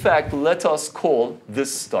 In fact, let us call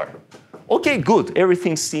this star. Okay, good.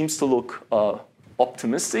 Everything seems to look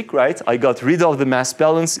optimistic, right? I got rid of the mass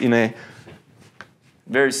balance in a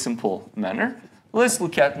very simple manner. Let's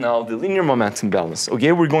look at now the linear momentum balance.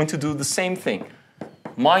 Okay, we're going to do the same thing.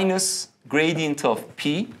 Minus gradient of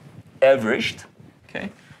p averaged,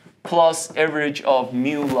 okay, plus average of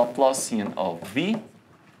mu Laplacian of v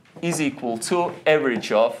is equal to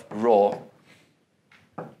average of rho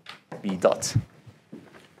v dot.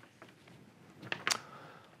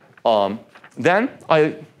 Then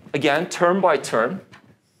again, term by term,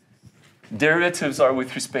 derivatives are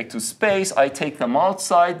with respect to space. I take them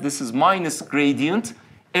outside. This is minus gradient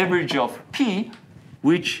average of p,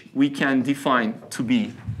 which we can define to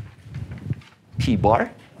be p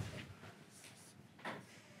bar.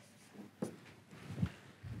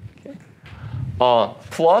 Okay.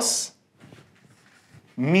 Plus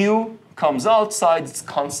mu comes outside. It's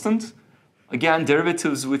constant. Again,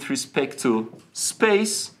 derivatives with respect to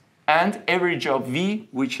space and average of v,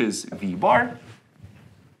 which is v bar.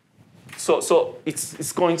 So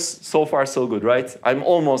it's going so far so good, right? I'm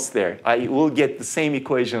almost there. I will get the same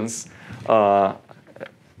equations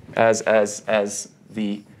as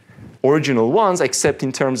the original ones, except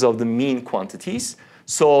in terms of the mean quantities.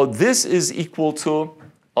 So this is equal to,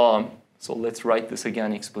 so let's write this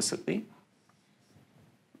again explicitly.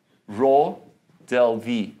 Rho del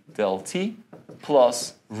v del t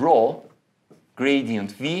plus rho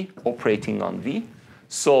gradient v operating on v.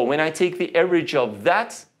 So when I take the average of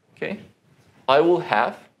that, okay, I will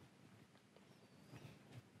have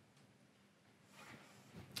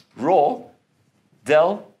rho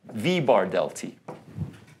del v bar del t.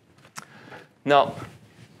 Now,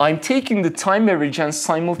 I'm taking the time average and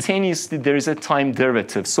simultaneously there is a time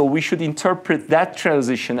derivative. So we should interpret that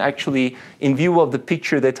transition actually in view of the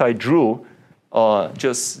picture that I drew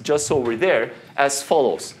just over there as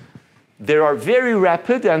follows. There are very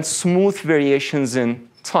rapid and smooth variations in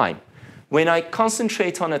time. When I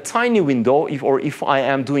concentrate on a tiny window, if I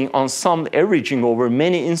am doing ensemble averaging over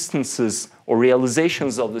many instances or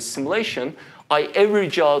realizations of the simulation, I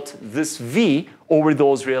average out this V over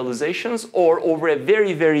those realizations or over a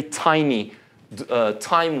very, very tiny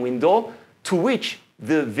time window to which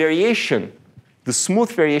the variation, the smooth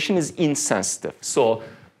variation is insensitive. So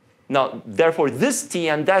now, therefore, this t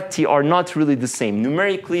and that t are not really the same.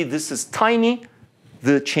 Numerically, this is tiny,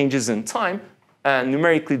 the changes in time, and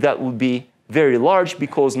numerically that would be very large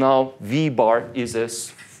because now V bar is a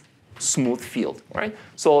smooth field, right?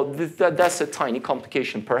 So that's a tiny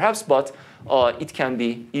complication perhaps, but it can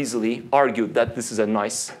be easily argued that this is a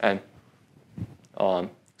nice and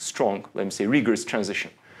strong, let me say, rigorous transition.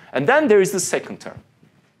 And then there is the second term.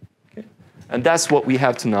 Okay? And that's what we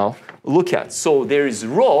have to now look at. So there is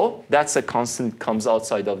rho, that's a constant, comes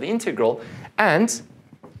outside of the integral, and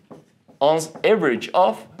on average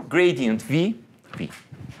of gradient V.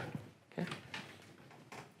 Okay?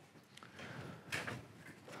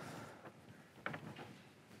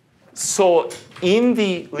 So in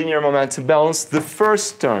the linear momentum balance, the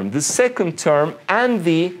first term, the second term, and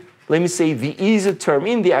the, let me say, the easy term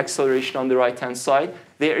in the acceleration on the right-hand side,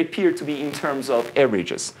 they appear to be in terms of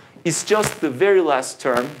averages. It's just the very last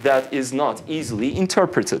term that is not easily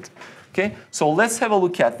interpreted. Okay? So let's have a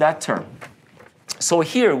look at that term. So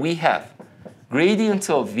here we have gradient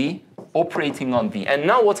of V operating on V. And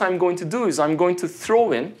now what I'm going to do is I'm going to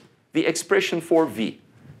throw in the expression for V.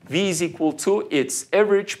 V is equal to its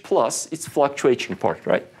average plus its fluctuating part,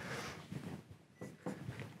 right?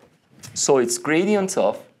 So it's gradient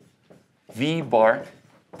of V bar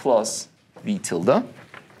plus V tilde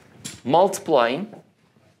multiplying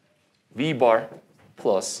V bar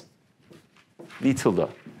plus V tilde.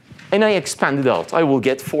 And I expand it out. I will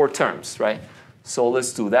get 4 terms, right? So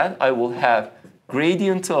let's do that. I will have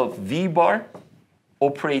gradient of V bar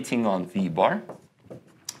operating on V bar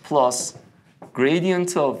plus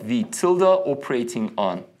gradient of V tilde operating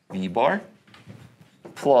on V bar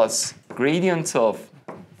plus gradient of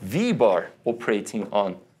V bar operating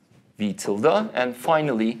on V tilde, and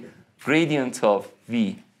finally gradient of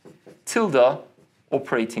V tilde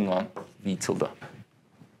operating on V tilde.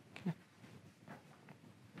 Okay.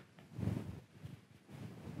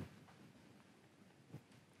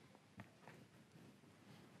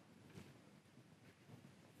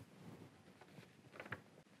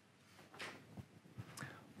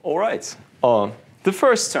 All right. The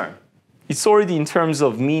first term, it's already in terms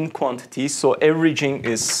of mean quantity, so averaging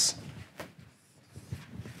is,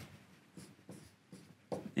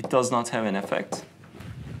 it does not have an effect.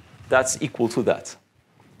 That's equal to that.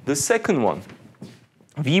 The second one,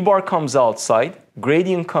 V bar comes outside,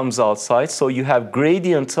 gradient comes outside, so you have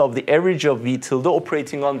gradient of the average of V tilde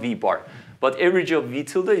operating on V bar. But average of V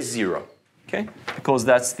tilde is 0, okay? Because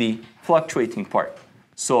that's the fluctuating part.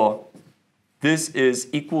 So this is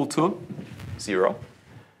equal to 0.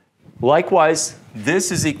 Likewise,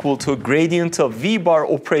 this is equal to gradient of V bar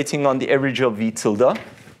operating on the average of V tilde.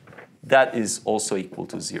 That is also equal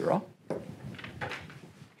to 0.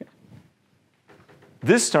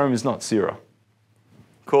 This term is not 0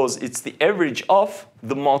 because it's the average of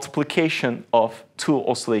the multiplication of 2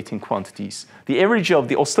 oscillating quantities. The average of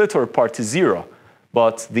the oscillatory part is 0,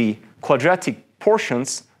 but the quadratic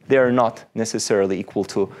portions, they are not necessarily equal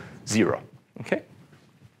to 0. Okay?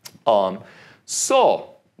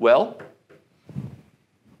 Well,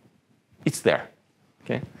 it's there.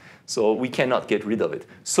 Okay? So we cannot get rid of it.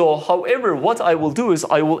 So, however, what I will do is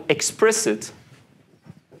I will express it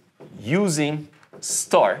using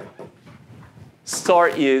star. Star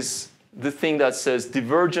is the thing that says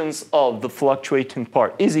divergence of the fluctuating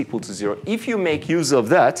part is equal to 0. If you make use of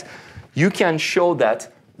that, you can show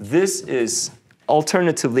that this is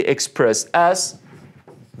alternatively expressed as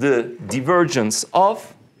the divergence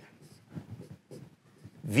of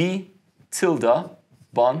V tilde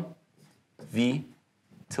bon V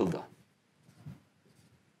tilde.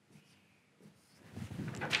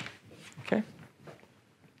 Okay?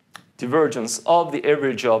 Divergence of the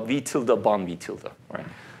average of V tilde bon V tilde. Right?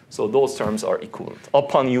 So those terms are equivalent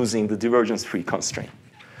upon using the divergence-free constraint.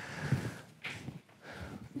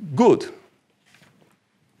 Good.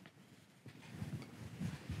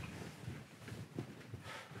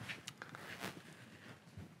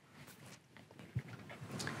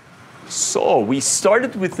 So we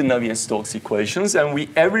started with the Navier-Stokes equations and we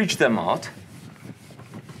averaged them out.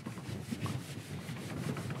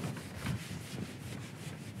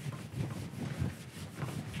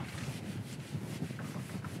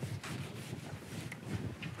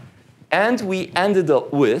 And we ended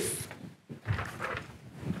up with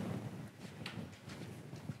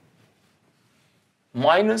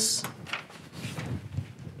minus,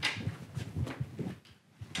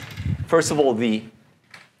 first of all, the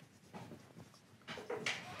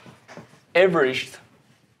averaged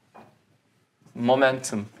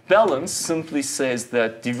momentum balance simply says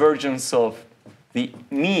that divergence of the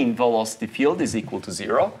mean velocity field is equal to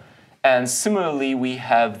 0. And similarly, we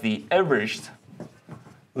have the averaged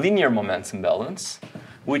linear momentum balance,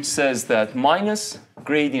 which says that minus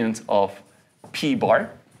gradient of p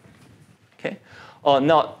bar. Okay.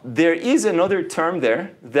 Now, there is another term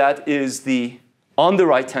there that is the, on the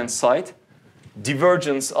right-hand side,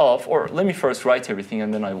 divergence of, or let me first write everything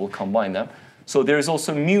and then I will combine them. So there is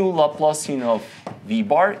also mu Laplacian of v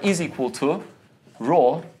bar is equal to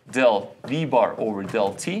rho del v bar over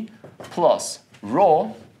del t plus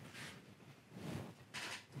rho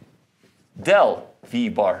del v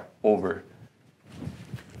bar over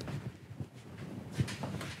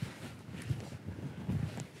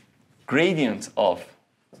gradient of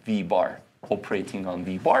v bar operating on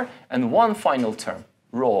v bar, and one final term,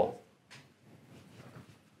 rho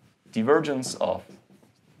divergence of,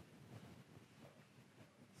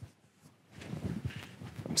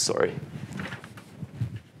 I'm sorry,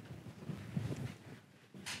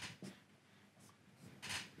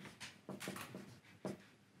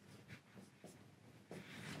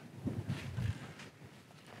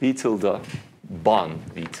 v tilde bon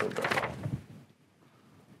v tilde.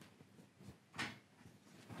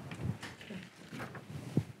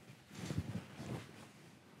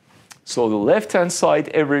 So the left-hand side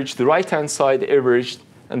averaged, the right-hand side averaged,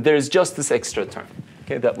 and there's just this extra term,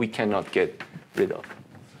 okay, that we cannot get rid of.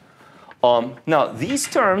 Now, these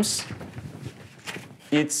terms,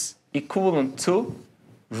 it's equivalent to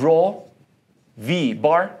rho v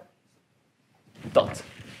bar dot,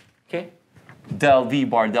 okay? Del v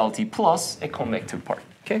bar del t plus a convective part.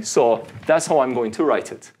 Okay, so that's how I'm going to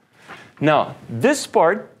write it. Now, this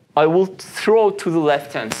part I will throw to the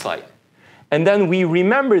left-hand side. And then we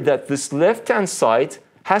remember that this left-hand side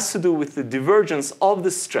has to do with the divergence of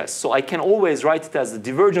the stress. So I can always write it as the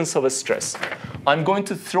divergence of a stress. I'm going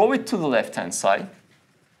to throw it to the left-hand side.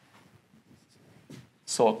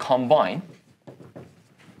 So combine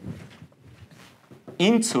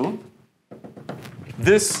into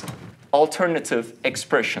this alternative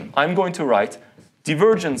expression. I'm going to write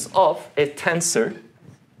divergence of a tensor,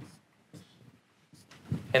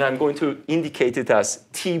 and I'm going to indicate it as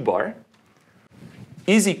T bar,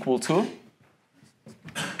 is equal to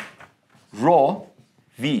rho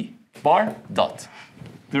v bar dot,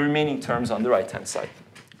 the remaining terms on the right-hand side.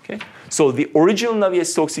 Okay? So the original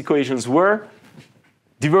Navier-Stokes equations were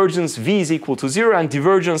divergence v is equal to 0, and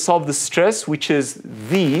divergence of the stress, which is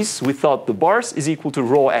these without the bars, is equal to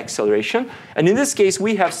rho acceleration. And in this case,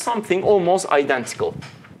 we have something almost identical.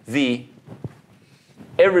 The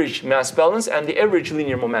average mass balance and the average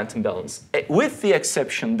linear momentum balance, with the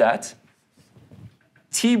exception that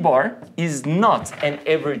T bar is not an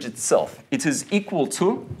average itself. It is equal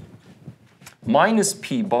to minus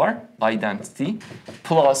P bar, identity,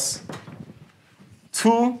 plus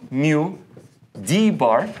 2 mu D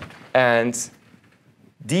bar, and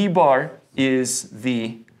D bar is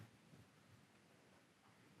the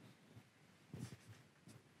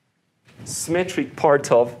symmetric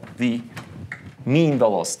part of the mean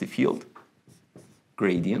velocity field,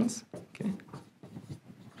 gradients. Okay.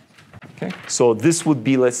 Okay. So this would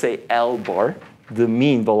be, let's say, L bar, the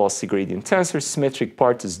mean velocity gradient tensor. Symmetric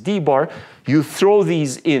part is D bar. You throw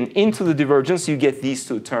these into the divergence, you get these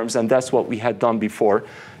two terms, and that's what we had done before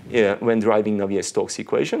when deriving Navier-Stokes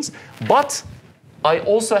equations. But I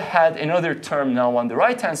also had another term now on the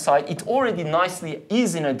right-hand side. It already nicely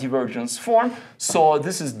is in a divergence form. So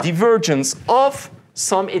this is divergence of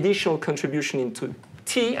some additional contribution into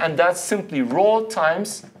T, and that's simply rho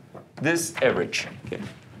times this average. Okay.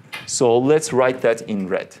 So let's write that in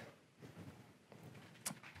red.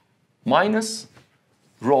 Minus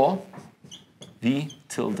rho v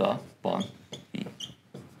tilde bon v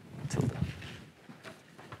tilde.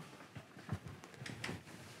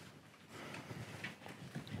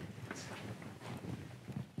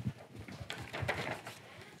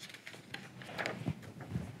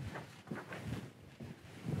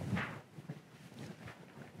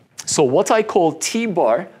 So what I call T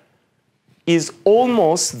bar is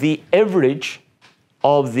almost the average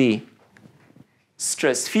of the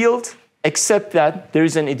stress field except that there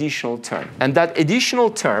is an additional term. And that additional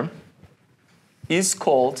term is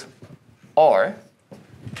called R,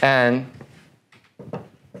 and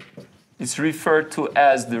it's referred to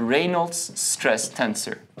as the Reynolds stress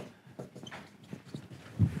tensor.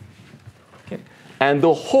 Okay. And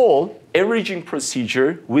the whole averaging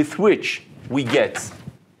procedure with which we get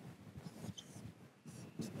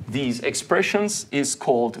these expressions is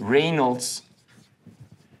called Reynolds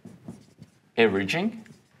averaging.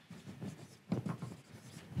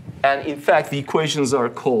 And in fact, the equations are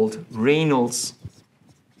called Reynolds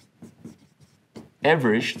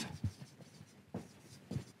averaged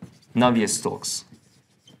Navier-Stokes.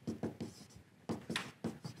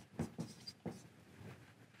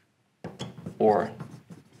 Or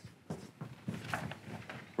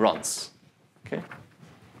runs. Okay?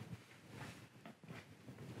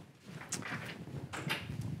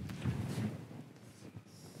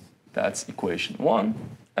 That's equation 1,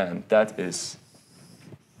 and that is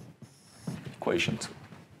equation 2.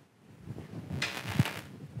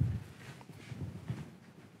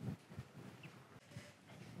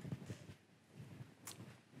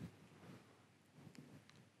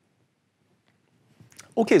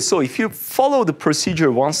 Okay, so if you follow the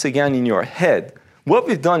procedure once again in your head, what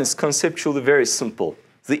we've done is conceptually very simple.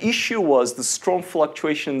 The issue was the strong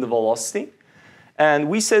fluctuation in the velocity. And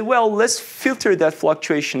we said, well, let's filter that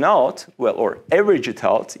fluctuation out, well, or average it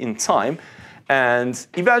out in time. And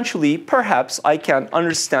eventually, perhaps I can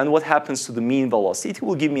understand what happens to the mean velocity. It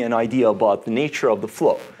will give me an idea about the nature of the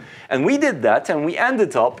flow. And we did that, and we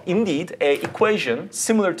ended up, indeed, an equation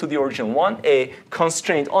similar to the original one, a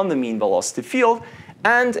constraint on the mean velocity field,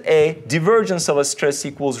 and a divergence of a stress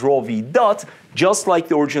equals rho v dot, just like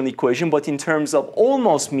the original equation, but in terms of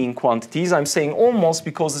almost mean quantities. I'm saying almost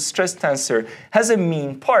because the stress tensor has a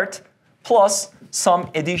mean part plus some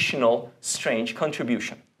additional strange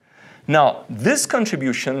contribution. Now, this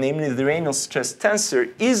contribution, namely the Reynolds stress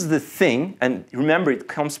tensor, is the thing, and remember it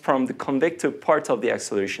comes from the convective part of the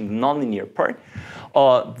acceleration, the nonlinear part.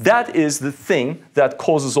 That is the thing that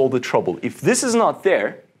causes all the trouble. If this is not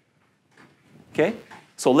there, okay,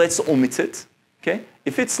 so let's omit it. Okay?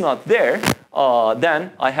 If it's not there,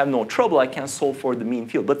 then I have no trouble. I can solve for the mean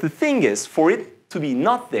field. But the thing is, for it to be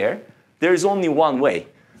not there, there is only one way.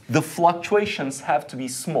 The fluctuations have to be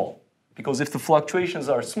small. Because if the fluctuations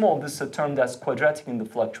are small, this is a term that's quadratic in the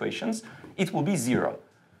fluctuations, it will be 0.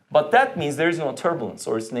 But that means there is no turbulence,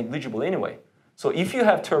 or it's negligible anyway. So if you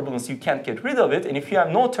have turbulence, you can't get rid of it. And if you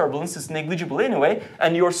have no turbulence, it's negligible anyway.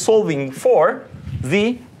 And you're solving for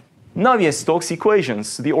the Navier-Stokes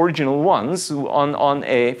equations, the original ones,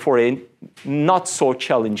 for a not so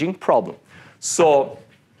challenging problem. So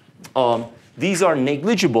these are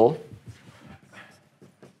negligible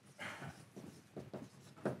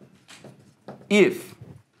if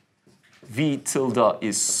V tilde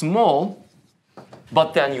is small,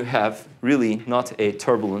 but then you have really not a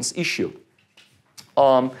turbulence issue.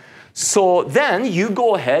 So then you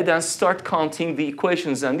go ahead and start counting the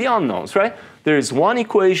equations and the unknowns, right? There is one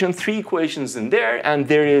equation, 3 equations in there, and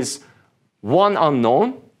there is one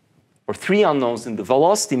unknown, or 3 unknowns in the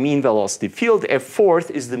velocity, mean velocity field. A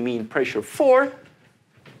fourth is the mean pressure 4,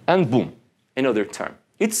 and boom, another term.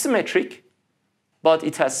 It's symmetric, but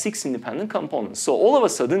it has 6 independent components. So all of a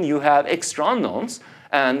sudden, you have extra unknowns,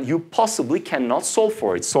 and you possibly cannot solve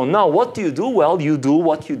for it. So now what do you do? Well, you do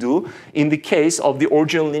what you do in the case of the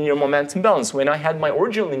original linear momentum balance. When I had my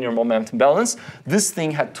original linear momentum balance, this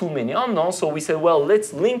thing had too many unknowns, so we said, well,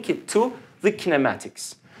 let's link it to the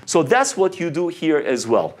kinematics. So that's what you do here as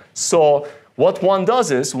well. So what one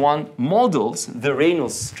does is one models the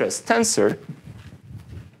Reynolds stress tensor.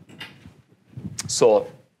 So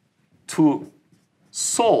to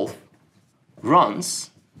solve runs,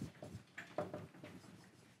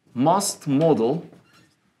 must model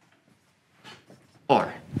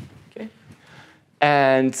R. Okay?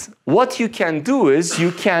 And what you can do is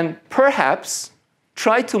you can perhaps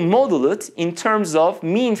try to model it in terms of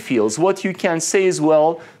mean fields. What you can say is,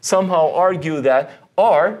 well, somehow argue that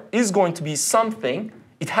R is going to be something.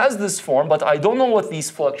 It has this form, but I don't know what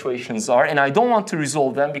these fluctuations are, and I don't want to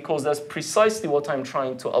resolve them because that's precisely what I'm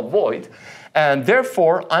trying to avoid. And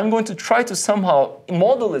therefore, I'm going to try to somehow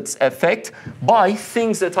model its effect by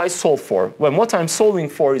things that I solve for, when what I'm solving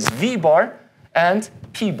for is V bar and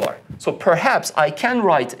P bar. So perhaps I can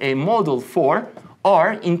write a model for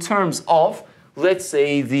R in terms of, let's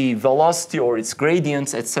say, the velocity or its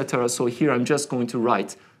gradients, etc. So here I'm just going to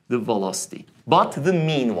write the velocity, but the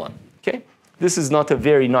mean one. Okay? This is not a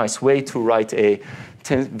very nice way to write a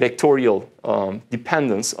vectorial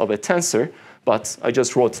dependence of a tensor, but I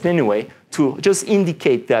just wrote it anyway to just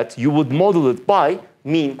indicate that you would model it by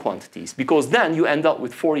mean quantities, because then you end up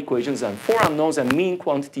with 4 equations and 4 unknowns and mean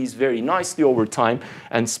quantities very nicely over time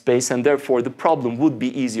and space, and therefore the problem would be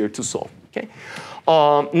easier to solve. Okay?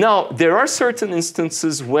 Now, there are certain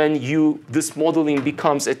instances when this modeling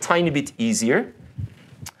becomes a tiny bit easier.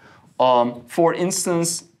 For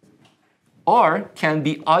instance, R can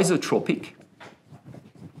be isotropic.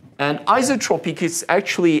 And isotropic is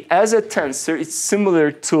actually, as a tensor, it's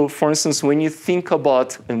similar to, for instance, when you think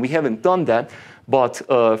about, and we haven't done that, but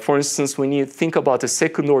for instance, when you think about a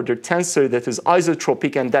second-order tensor that is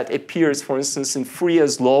isotropic and that appears, for instance, in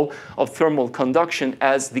Fourier's law of thermal conduction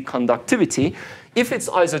as the conductivity, if it's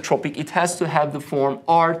isotropic, it has to have the form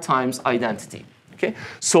R times identity. Okay?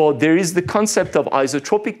 So there is the concept of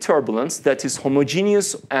isotropic turbulence that is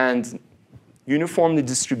homogeneous and uniformly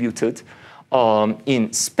distributed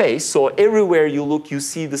in space. So everywhere you look, you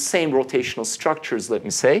see the same rotational structures, let me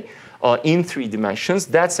say, in 3 dimensions.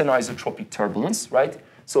 That's an isotropic turbulence, right?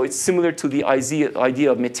 So it's similar to the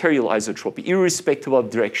idea of material isotropy. Irrespective of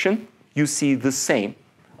direction, you see the same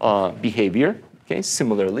behavior. Okay?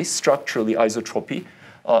 Similarly, structurally, isotropy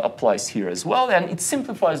applies here as well. And it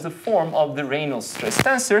simplifies the form of the Reynolds stress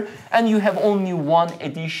tensor. And you have only one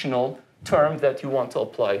additional term that you want to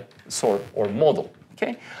apply, sort, or model.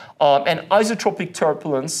 Okay? And isotropic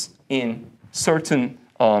turbulence in certain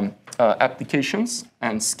applications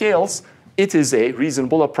and scales, it is a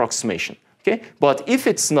reasonable approximation. Okay? But if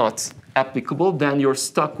it's not applicable, then you're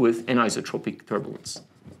stuck with anisotropic turbulence.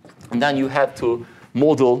 And then you have to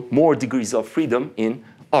model more degrees of freedom in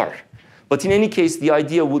R. But in any case, the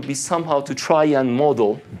idea would be somehow to try and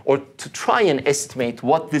model or to try and estimate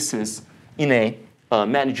what this is in a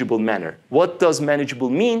manageable manner. What does manageable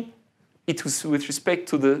mean? It is with respect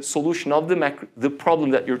to the solution of the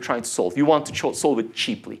problem that you're trying to solve. You want to solve it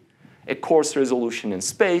cheaply. A coarse resolution in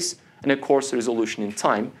space and a coarse resolution in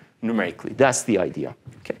time numerically. That's the idea.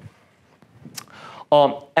 Okay.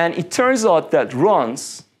 And it turns out that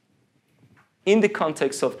runs in the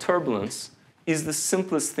context of turbulence is the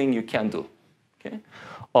simplest thing you can do. Okay?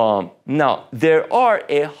 Now, there are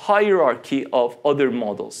a hierarchy of other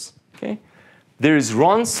models. Okay? There is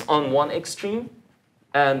runs on one extreme,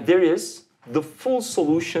 and there is the full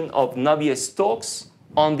solution of Navier-Stokes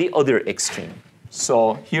on the other extreme.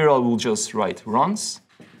 So here I will just write runs,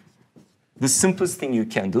 the simplest thing you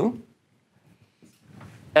can do.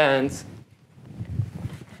 And,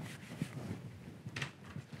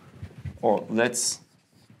 or let's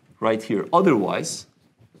write here otherwise.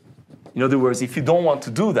 In other words, if you don't want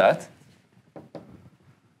to do that,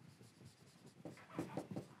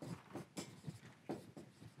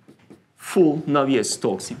 full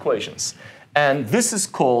Navier-Stokes equations. And this is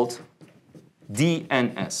called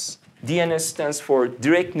DNS. DNS stands for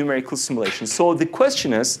direct numerical simulation. So the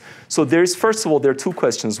question is, so there's, first of all, there are 2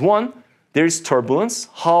 questions. One, there's turbulence.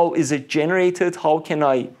 How is it generated? How can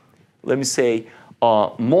I, let me say,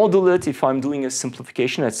 model it if I'm doing a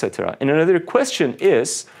simplification, etc. And another question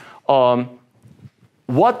is,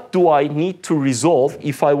 what do I need to resolve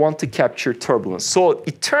if I want to capture turbulence? So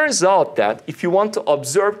it turns out that if you want to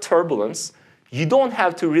observe turbulence, you don't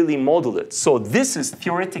have to really model it. So this is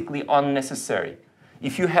theoretically unnecessary.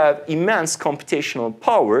 If you have immense computational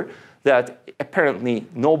power that apparently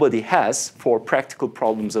nobody has for practical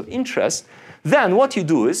problems of interest, then what you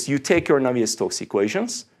do is you take your Navier-Stokes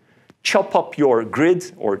equations, chop up your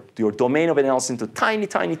grid or your domain of analysis into tiny,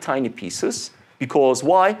 tiny, tiny pieces. Because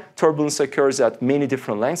why? Turbulence occurs at many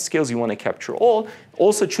different length scales. You want to capture all.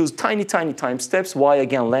 Also choose tiny, tiny time steps. Why?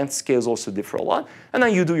 Again, length scales also differ a lot. And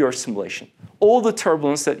then you do your simulation. All the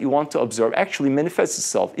turbulence that you want to observe actually manifests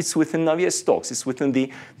itself. It's within Navier-Stokes. It's within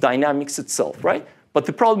the dynamics itself, right? But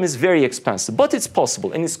the problem is very expensive. But it's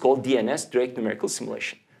possible. And it's called DNS, direct numerical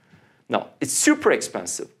simulation. Now, it's super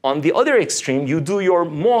expensive. On the other extreme, you do your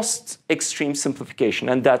most extreme simplification,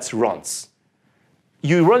 and that's runs.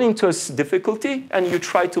 You run into a difficulty, and you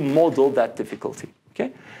try to model that difficulty.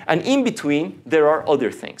 Okay? And in between, there are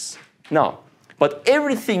other things. Now, but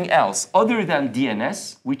everything else other than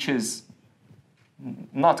DNS, which is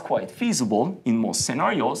not quite feasible in most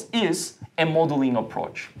scenarios, is a modeling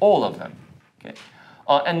approach, all of them. Okay?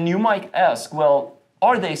 And you might ask, well,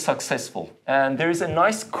 are they successful? And there is a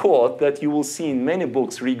nice quote that you will see in many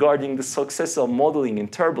books regarding the success of modeling in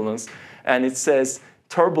turbulence, and it says,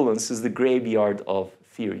 turbulence is the graveyard of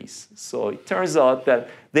theories. So it turns out that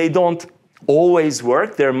they don't always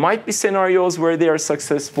work. There might be scenarios where they are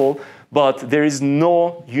successful, but there is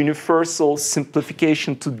no universal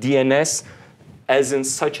simplification to DNS, as in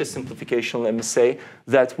such a simplification, let me say,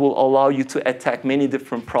 that will allow you to attack many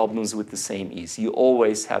different problems with the same ease. You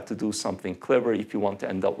always have to do something clever if you want to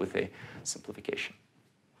end up with a simplification.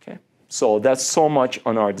 Okay? So that's so much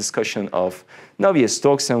on our discussion of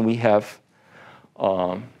Navier-Stokes, and we have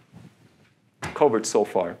covered so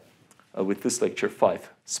far with this lecture 5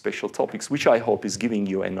 special topics, which I hope is giving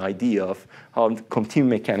you an idea of how continuum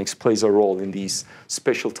mechanics plays a role in these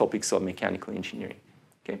special topics of mechanical engineering.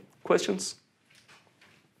 Okay, questions?